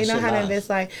because they That know shit how to lies. invest.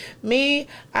 Like me,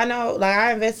 I know, like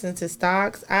I invest into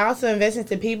stocks. I also invest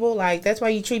into people. Like that's why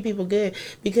you treat people good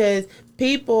because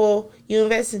people, you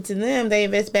invest into them, they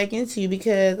invest back into you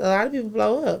because a lot of people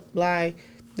blow up. Like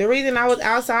the reason I was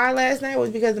outside last night was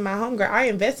because of my homegirl. I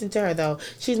invest into her though.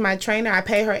 She's my trainer. I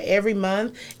pay her every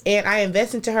month and I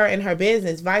invest into her in her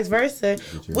business. Vice versa.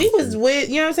 We was with,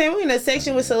 you know what I'm saying? We in a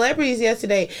section with celebrities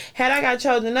yesterday. Had I got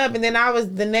chosen up and then I was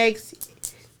the next,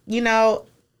 you know,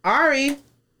 Ari,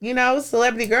 you know,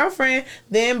 celebrity girlfriend,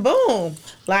 then boom.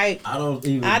 Like I don't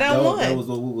don't want. That was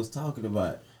what we was talking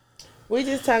about. we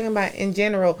just talking about in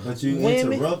general. But you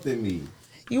women. interrupted me.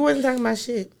 You wasn't talking about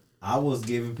shit. I was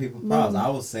giving people props. I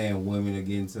was saying women are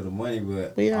getting to the money,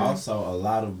 but We are. also a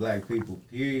lot of black people,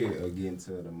 period, are getting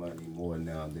to the money more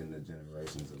now than the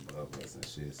generations above us and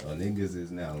shit. So niggas is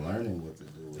now learning what to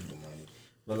do with the money.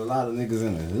 But a lot of niggas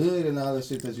in the hood and all that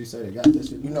shit that you say they got that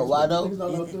shit. You know why though? Niggas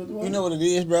don't know what to do with the money. You know what it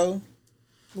is, bro?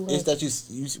 It's that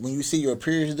you when you see your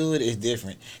peers do it, it's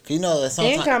different. Cause you know that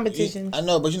sometimes And competition. I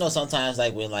know, but you know sometimes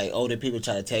like when like older people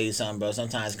try to tell you something, bro.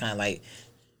 Sometimes kind of like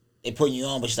they putting you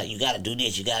on, but it's like you gotta do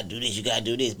this, you gotta do this, you gotta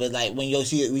do this. But like when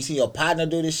we see your partner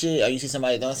do this shit, or you see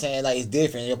somebody, you know what I'm saying, like it's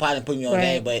different. Your partner putting you on Right.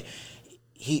 game, but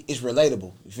it's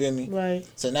relatable. You feel me? Right.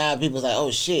 So now people's like,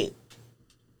 oh shit,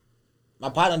 my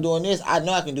partner doing this, I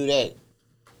know I can do that.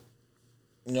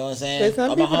 You know what I'm saying? But some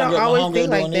Or my people don't homegirl- my always homegirl think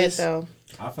like doing that this. though.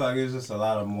 I feel like it's just a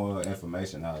lot of more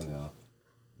information out now.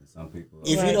 Than some people.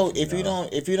 If Right.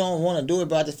 you don't want to do it,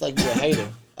 bro, I just feel like you're a hater.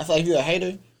 I feel like you're a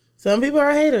hater, Some people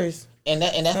are haters. and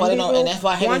that's Some why they don't. people And that's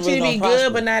why haters want you really to be don't good,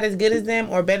 prosper. but not as good as them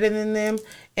or better than them.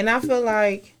 And I feel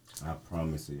like I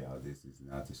promise you, y'all, this is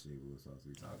not the shit we were supposed to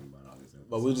be talking about on this episode.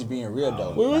 But we're just being real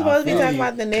though. we were supposed to be talking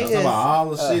about the I'm talking niggas. about all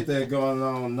the shit that going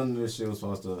on. None of this shit was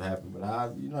supposed to happen. But y'all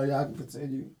can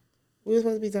continue. We were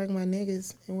supposed to be talking about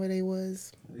niggas and where they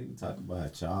was. You can talk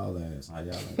about y'all ass. How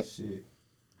y'all ain't shit.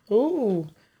 Ooh,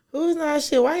 who's not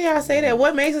shit? Why y'all say that?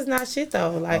 What makes us not shit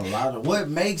though? Like A lot of what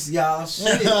makes y'all shit.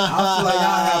 I feel like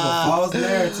y'all have a false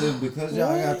narrative because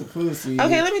y'all got the pussy.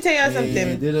 okay, let me tell y'all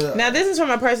And something. Now this is from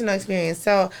my personal experience.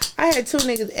 So I had two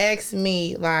niggas ask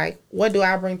me like, what do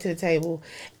I bring to the table?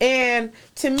 And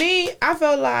to me, I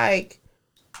felt like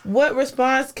what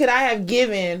response could I have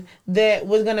given that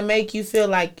was gonna make you feel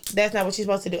like that's not what you're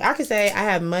supposed to do? I could say, I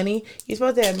have money. You're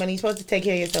supposed to have money. You're supposed to take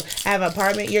care of yourself. I have an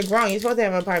apartment. You're grown. You're supposed to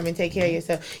have an apartment. Take care of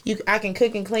yourself. I can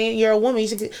cook and clean. You're a woman. You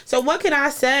should. So what can I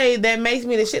say that makes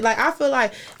me the shit? Like, I feel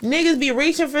like niggas be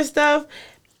reaching for stuff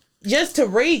just to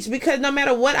reach, because no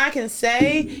matter what I can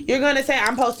say, you're gonna say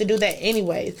I'm supposed to do that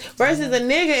anyways. Versus a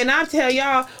nigga, and I tell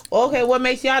y'all, well, okay, what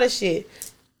makes y'all the shit?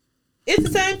 It's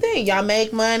the same thing. Y'all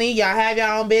make money. Y'all have your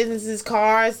own businesses,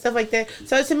 cars, stuff like that.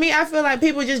 So to me, I feel like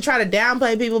people just try to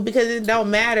downplay people because it don't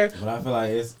matter. But I feel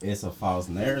like it's a false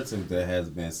narrative that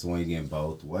has been swinging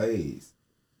both ways.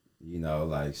 You know,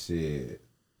 like shit.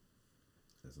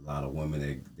 There's a lot of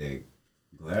women that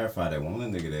glorify that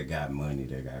one nigga that got money,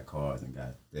 that got cars and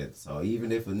got that. So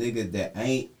even if a nigga that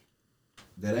ain't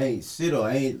shit or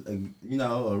ain't you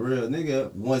know a real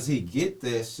nigga, once he get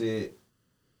that shit.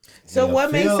 So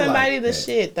what makes somebody like the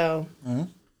shit though? Mm-hmm.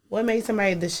 What makes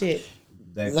somebody the shit?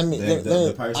 The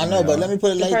I know, but let me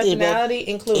put it like this. Personality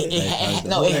included. It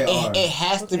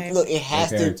has to look. It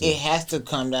has to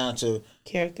come down to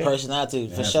character, personality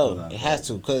for sure. It has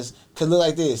to, cause look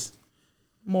like this.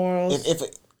 Morals.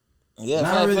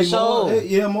 Not really for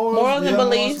sure. Morals and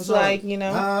beliefs, sure. like, you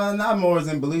know. Not morals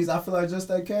and beliefs. I feel like just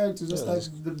that character, just like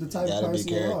the type of person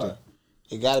you are.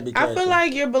 It gotta be character. I feel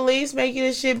like your beliefs make you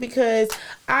the shit, because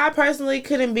I personally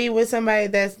couldn't be with somebody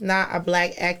that's not a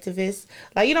black activist.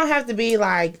 Like, you don't have to be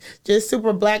like just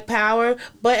super black power,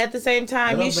 but at the same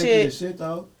time you should. Make you the shit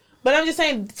though. But I'm just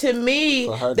saying, to me,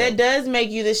 that does make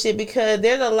you the shit, because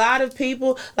there's a lot of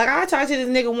people. Like, I talked to this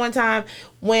nigga one time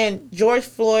when George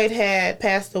Floyd had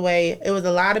passed away. It was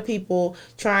a lot of people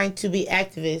trying to be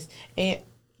activists, and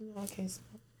I can't smoke.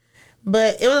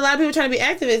 But it was a lot of people trying to be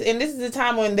activists, and this is the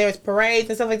time when there's parades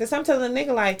and stuff like that. So I'm telling the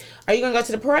nigga, like, are you gonna go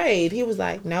to the parade? He was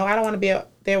like, no, I don't want to be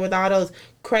up there with all those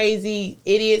crazy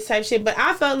idiots type shit. But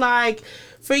I felt like,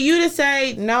 for you to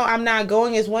say, no, I'm not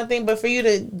going is one thing, but for you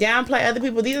to downplay other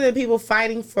people, these are the people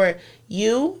fighting for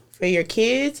you, for your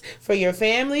kids, for your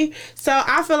family. So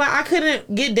I feel like I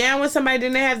couldn't get down with somebody that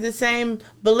didn't have the same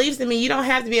beliefs. I mean, you don't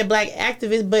have to be a black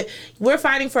activist, but we're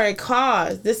fighting for a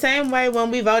cause. The same way when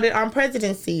we voted on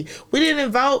presidency, we didn't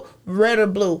vote red or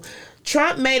blue.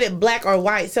 Trump made it black or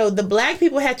white. So the black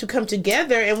people had to come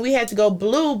together, and we had to go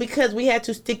blue because we had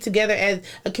to stick together as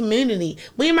a community.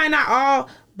 We might not all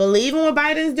believe in what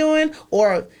Biden's doing,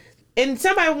 and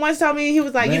somebody once told me, he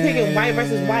was like, you picking white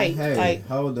versus white. Hey, like,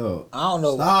 hold up. I don't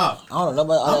know. Stop. I don't know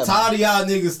about I'm tired of y'all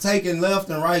niggas taking left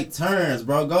and right turns,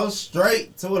 bro. Go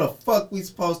straight to where the fuck we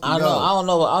supposed to go. I don't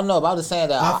know. But I'm just saying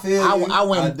that I feel you.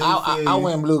 I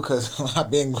went blue because I've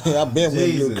been with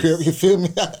blue. Crip, you feel me?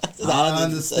 I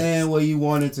understand where you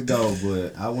wanted to go,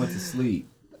 but I went to sleep.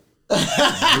 Oh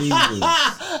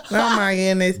my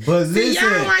goodness! But see, listen,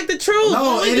 y'all don't like the truth.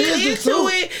 No, when we get into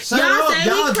it, y'all say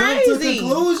y'all we crazy. Jump to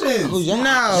conclusions.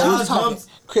 No,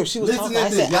 Crip, she was talking. I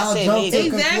said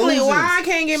exactly why I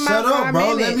can't get my Shut 5 up, bro.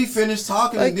 minutes. Let me finish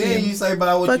talking, and then you say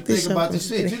about what you think about the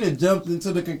shit. You done jumped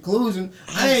into the conclusion.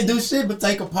 I ain't do shit but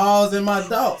take a pause in my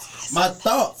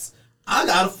thoughts. I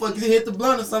gotta fucking hit the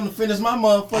blunt or something to finish my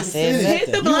motherfucking sentence.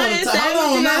 Hit the blunt and say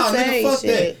what you gotta say. Fuck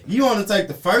that. You wanna take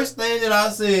the first thing that I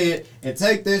said and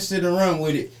take that shit and run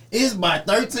with it. It's about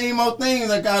 13 more things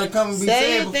that gotta come and be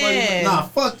said before you. Nah,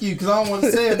 fuck you, cause I don't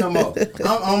wanna say it no more.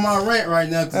 I'm on my rant right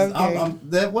now, cause I'm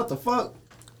that. What the fuck?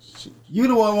 You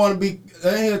the one want to be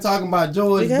in here talking about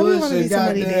George Bush and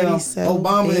goddamn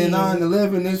Obama and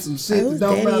 9/11 and some shit that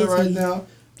don't matter right now.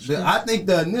 I think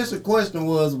the initial question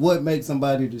was what makes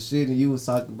somebody the shit, and you was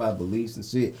talking about beliefs and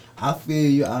shit. I feel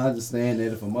you. I understand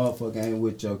that if a motherfucker ain't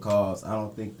with your cause, I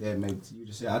don't think that makes you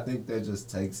the shit. I think that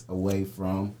just takes away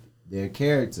from their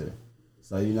character.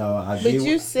 So you know, But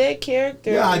you said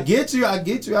character. Yeah, I get you. I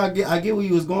get where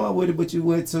you was going with it, but you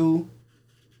went to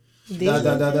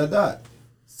dot.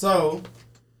 So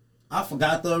I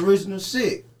forgot the original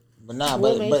shit. But nah,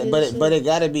 but it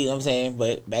gotta be. I'm saying,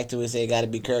 but back to it, it gotta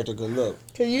be character. Cause look,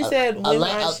 cause you said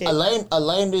a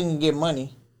lame didn't get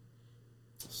money.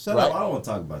 Shut up! I don't want to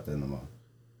talk about that no more.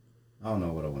 I don't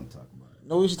know what I want to talk about.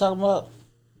 Know what you talking about?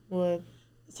 What?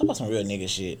 Let's talk about some real nigga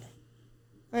shit.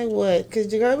 Like what? Cause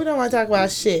we don't want to talk about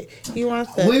shit. You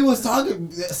want to? We was talking.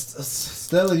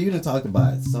 Stella, you done talked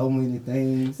about so many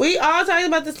things. We all talking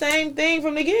about the same thing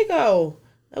from the get go.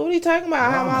 What are you talking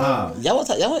about? Y'all want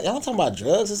to talk about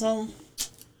drugs or something?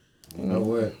 You know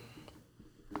what?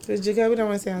 Cause Jacoby don't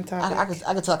want to stay on topic.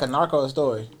 I could talk a narco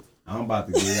story. I'm about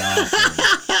to give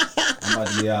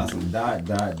y'all some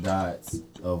dots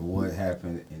of what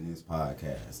happened in this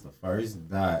podcast. The first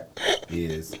dot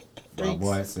is my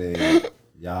boy said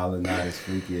y'all are not as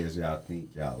freaky as y'all think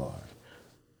y'all are.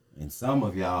 And some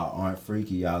of y'all aren't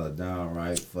freaky. Y'all are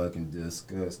downright fucking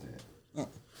disgusting.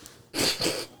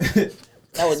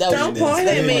 Don't point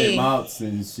at me. Mouths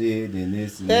and shit and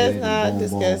this and That's that. not And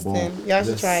boom, disgusting. boom, boom. Y'all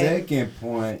should try it. The second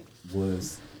point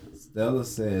was Stella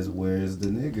says, "Where's the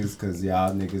niggas? Cause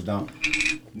y'all niggas don't."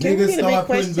 Can we Niggas get a big start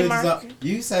putting question bitches mark? up.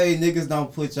 You say niggas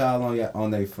don't put y'all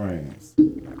on their friends.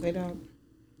 They don't.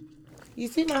 You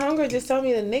see, my hunger just told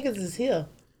me the niggas is here.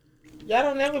 Y'all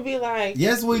don't never be like,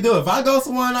 Yes, we do. If I go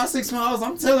somewhere and I see some hoes,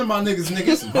 I'm telling my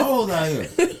niggas some hoes out here.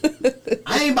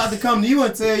 I ain't about to come to you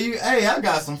and tell you, hey, I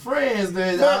got some friends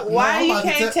there. but why I'm you about to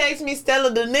can't text me, Stella,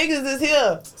 the niggas is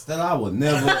here. Stella, I would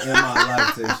never in my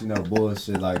life text you no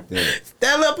bullshit like that.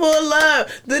 Stella, pull up.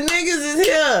 The niggas is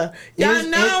here. Y'all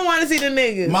know I want to see the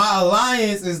niggas. My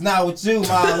alliance is not with you.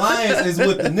 My alliance is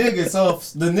with the niggas. So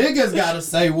if the niggas gotta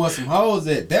say what some hoes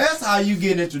at. That's how you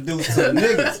get introduced to the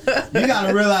niggas. You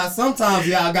gotta realize sometimes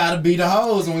y'all gotta be the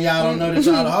hoes when y'all don't know that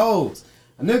y'all the hoes.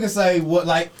 A nigga say what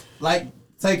like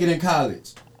take it in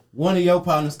college. One of your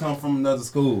partners come from another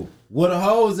school. Where the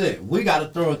hoes at? We gotta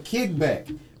throw a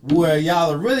kickback where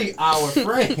y'all are really our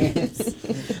friends.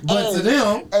 But to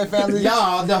them, hey, family,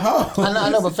 y'all the hoes. I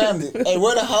know, but family, hey,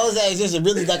 where the hoes at is just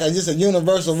really like just a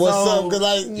universal what's up? Cause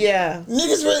like, yeah.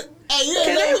 niggas really. Hey, you ain't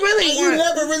Can they never, really hey, you want-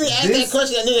 never really asked that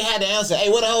question that nigga had to answer. Hey,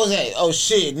 where the hoes at? Oh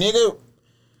shit, nigga.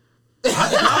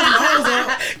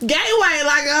 Gateway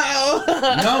like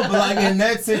No, but like in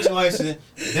that situation,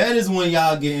 that is when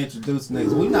y'all get introduced to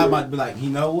niggas. We not about to be like, you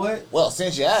know what? Well,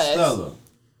 since you asked, Stella,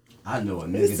 I know a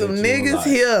nigga There's some that you niggas like.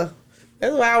 here.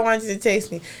 That's why I want you to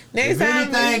text me. Next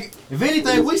If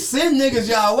anything, we send niggas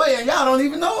y'all way and y'all don't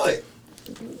even know it.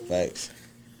 facts.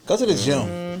 Go to the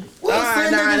gym. We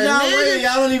send niggas y'all way and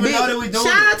y'all don't even know that we doing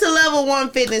Shout it. out to Level 1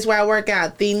 Fitness where I work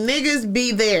out. The niggas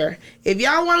be there. If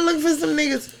y'all want to look for some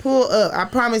niggas, pull up. I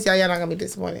promise y'all not gonna be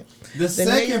disappointed. The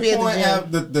second niggas be at the point, gym.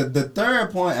 after the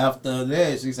third point after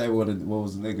that, she said, what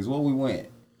was the niggas? What we went?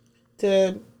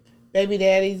 To baby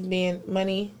daddies being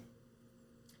money.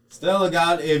 Stella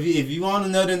got, if you want a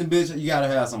nut in the bitch, you gotta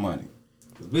have some money.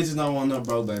 Cause bitches don't want no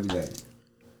broke baby daddy.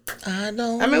 I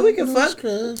don't. I mean, we can fuck.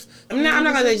 Cause I'm not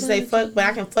gonna let you say fuck, but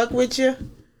I can fuck with you.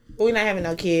 But we're not having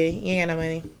no kid. You ain't got no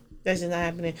money. That's just not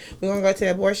happening. We're gonna go to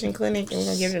the abortion clinic and we're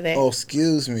gonna give her that. Oh,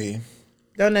 excuse me.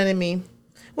 Don't none of me.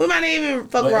 We might not even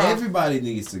fuck But raw. everybody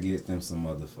needs to get them some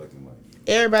motherfucking money.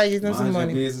 Everybody gets them some Mind your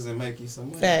money. business and make you some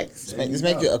money. Facts. There Let's you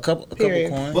make go. it a couple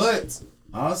Period. coins. But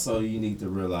also, you need to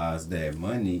realize that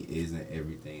money isn't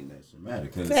everything that should matter.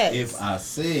 Because Facts. if I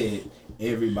said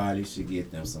everybody should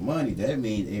get them some money, that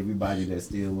means everybody that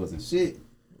still wasn't shit,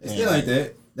 they still ain't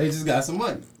that. They just got some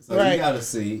money. So Right. you gotta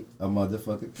see a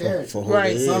motherfucking character. for who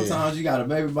Right. they is. Sometimes you got a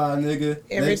baby by a nigga. Next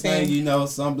Everything. thing you know,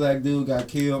 some black dude got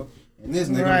killed. And this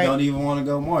nigga Right. don't even want to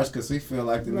go march because he feel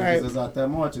like the Right. niggas that's out there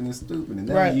marching is stupid. And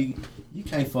now Right. you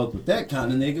can't fuck with that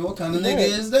kind of nigga. What kind of Right.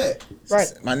 nigga is that?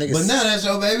 Right. My niggas. But now that's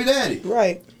your baby daddy.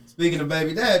 Right. Speaking of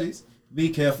baby daddies, be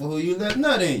careful who you let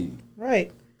nut in you.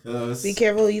 Right. Cause Be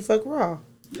careful who you fuck raw.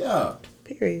 yeah,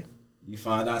 Period. you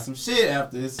find out some shit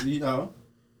after this. You know,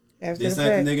 After this the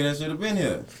ain't fact. the nigga that should have been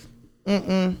here.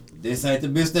 Mm-mm. This ain't the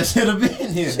bitch that should have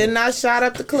been here. Should not shot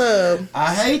up the club.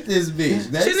 I hate this bitch.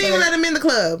 They Shouldn't say, even let him in the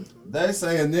club. they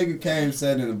say a nigga came,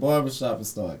 sat in the barbershop and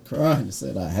started crying and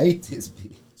said, "I hate this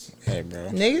bitch." Hey, bro.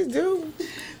 Niggas do.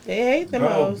 They hate them Bro,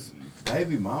 hoes.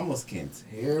 baby mamas can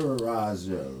terrorize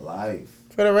your life.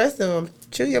 For the rest of them,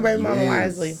 choose your baby mama Yes.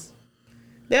 wisely.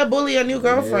 They'll bully your new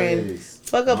girlfriend. Yes.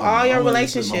 Fuck up My all your mama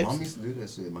relationships. My mom used to do that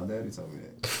shit. My daddy told me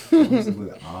that. I used to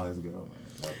bully all his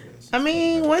girlfriends. I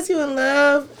mean, once you in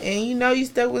love and you know you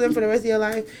stuck with them for the rest of your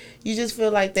life, you just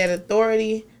feel like that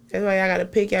authority. That's why I gotta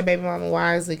pick your baby mama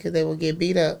wisely because they will get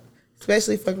beat up,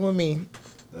 especially fucking with me.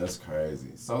 That's crazy.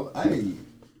 So, hey,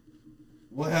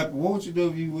 what happened? What would you do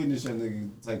if you witnessed your nigga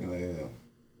taking a L?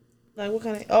 Like what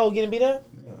kind of? Oh, getting beat up?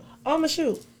 Yeah. Oh, I'ma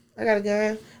shoot. I got a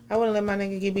gun. I wouldn't let my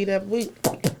nigga get beat up. We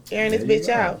airing this There you bitch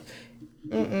go. out.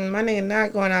 My nigga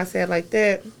not going outside like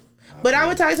that. But I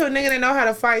would talk to a nigga that know how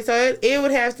to fight. So it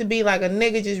would have to be like a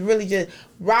nigga just really just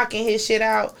rocking his shit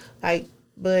out. Like,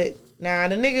 but nah,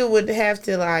 the nigga would have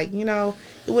to like, you know,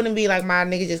 it wouldn't be like my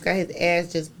nigga just got his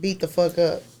ass just beat the fuck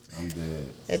up. I'm dead.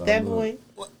 At So that look, point,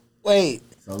 Wait,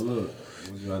 So look,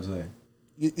 what you about to say?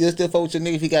 you still fuck with your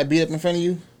nigga if he got beat up in front of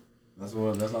you? That's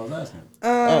what I was asking.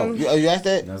 Oh, you asked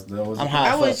that? That was I'm high.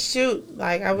 I as would fuck. shoot.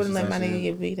 Like, I wouldn't let my That's nigga it.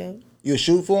 get beat up. You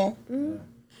shoot for him?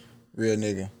 Real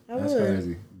nigga. I That's would.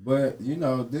 crazy. But you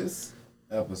know, this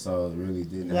episode really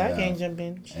didn't But I have can't jump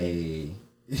in. a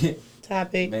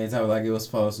Topic. main topic like it was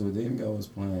supposed to. It didn't go as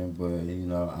planned, but you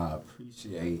know, I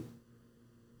appreciate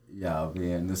y'all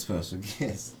being the special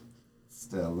guest,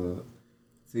 Stella,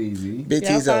 TZ. Big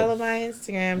Y'all follow Tizo. my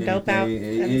Instagram, dope out.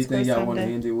 Anything y'all want to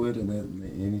 _someday. end it with?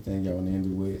 Anything y'all want to end it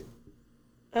with?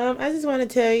 I just want to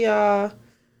tell y'all,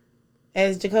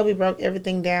 as Jacoby broke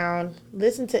everything down,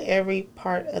 listen to every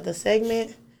part of the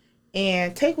segment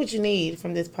and take what you need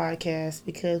from this podcast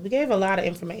because we gave a lot of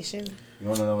information. You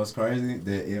want to know what's crazy?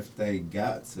 That if they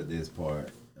got to this part,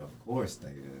 of course they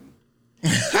didn't.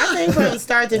 I think from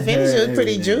start to finish, it was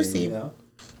pretty juicy. You know?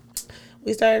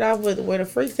 We started off with where the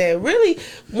freaks at. Really,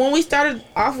 when we started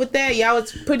off with that, y'all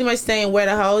was pretty much saying where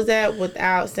the hoes at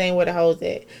without saying where the hoes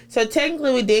at. So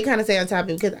technically, we did kind of stay on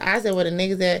topic because I said where the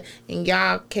niggas at, and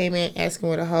y'all came in asking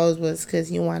where the hoes was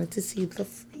because you wanted to see the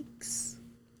freaks.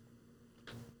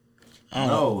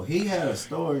 No, he had a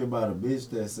story about a bitch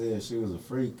that said she was a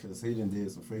freak because he done did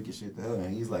some freaky shit to her,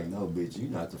 and he's like, "No, bitch, you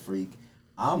not the freak.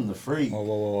 I'm the freak.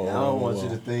 Whoa, And I don't want you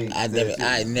to think."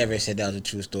 I never said that was a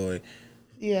true story.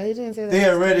 Yeah, he didn't say that.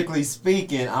 Theoretically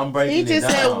speaking, I'm breaking He it just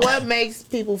said down. what makes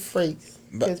people freaks.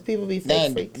 Because people be fake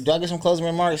Damn, freaks. do I get some closing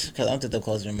remarks? Because I'm the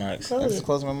closing remarks. Close That's it. the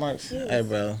closing remarks. Yes. Hey,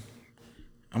 bro.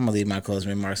 I'm gonna leave my closing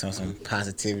remarks on some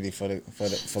positivity for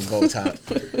Go Talk.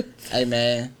 Hey,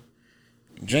 man.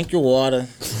 Drink your water.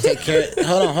 Take care.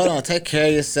 Hold on. Take care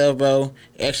of yourself, bro.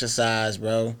 Exercise,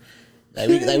 bro.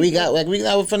 We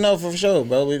got for sure,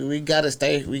 bro. We gotta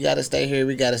stay here.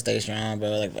 We gotta stay strong, bro.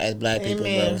 Like as black people,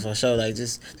 bro. Amen. For sure. Like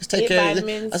just take Get care.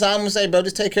 vitamins. That's all I'm gonna say, bro.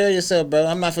 Just take care of yourself, bro.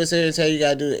 I'm not gonna sit here and tell you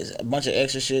gotta do a bunch of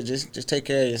extra shit. Just take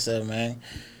care of yourself, man,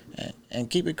 and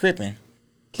keep it crippin'.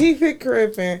 Keep it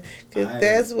crippin'. Because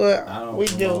that's what I don't we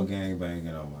promote do. gang banging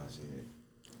on my shit.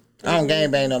 I don't gang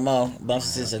bang no more, but I'm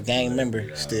just a gang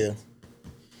member still.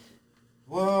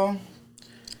 Well,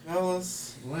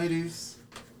 fellas, ladies,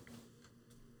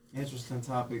 interesting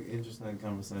topic, interesting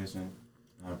conversation.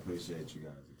 I appreciate you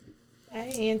guys.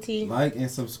 Hey, Auntie. Like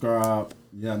and subscribe.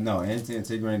 Yeah, no, Auntie and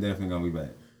Tigran definitely gonna be back.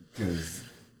 Because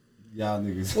y'all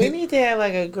niggas. We need to have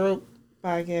like a group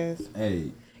podcast.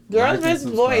 Hey. Girls like and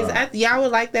versus boys. subscribe. Y'all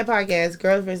would like that podcast.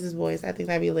 Girls versus boys. I think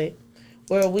that'd be lit.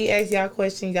 Where we ask y'all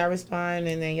questions, y'all respond,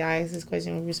 and then y'all ask this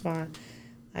question, we respond.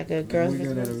 Like a girls We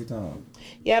versus do that boys. every time.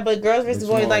 Yeah, but girls versus But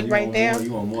boys, you like want- right you now. want more-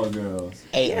 You want more girls.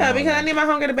 Hey, Yeah, because I need my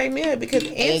hunger to bake me up. Because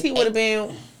Auntie would have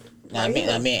been. Nah, me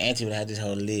and Auntie would have had this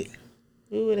whole lit.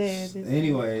 We would have had this.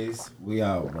 Anyways, we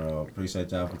out, bro.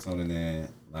 Appreciate y'all for tuning in.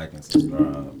 Like and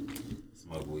subscribe.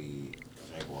 Smoke weed.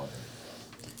 Drink water.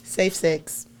 Safe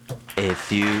sex. A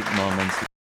few moments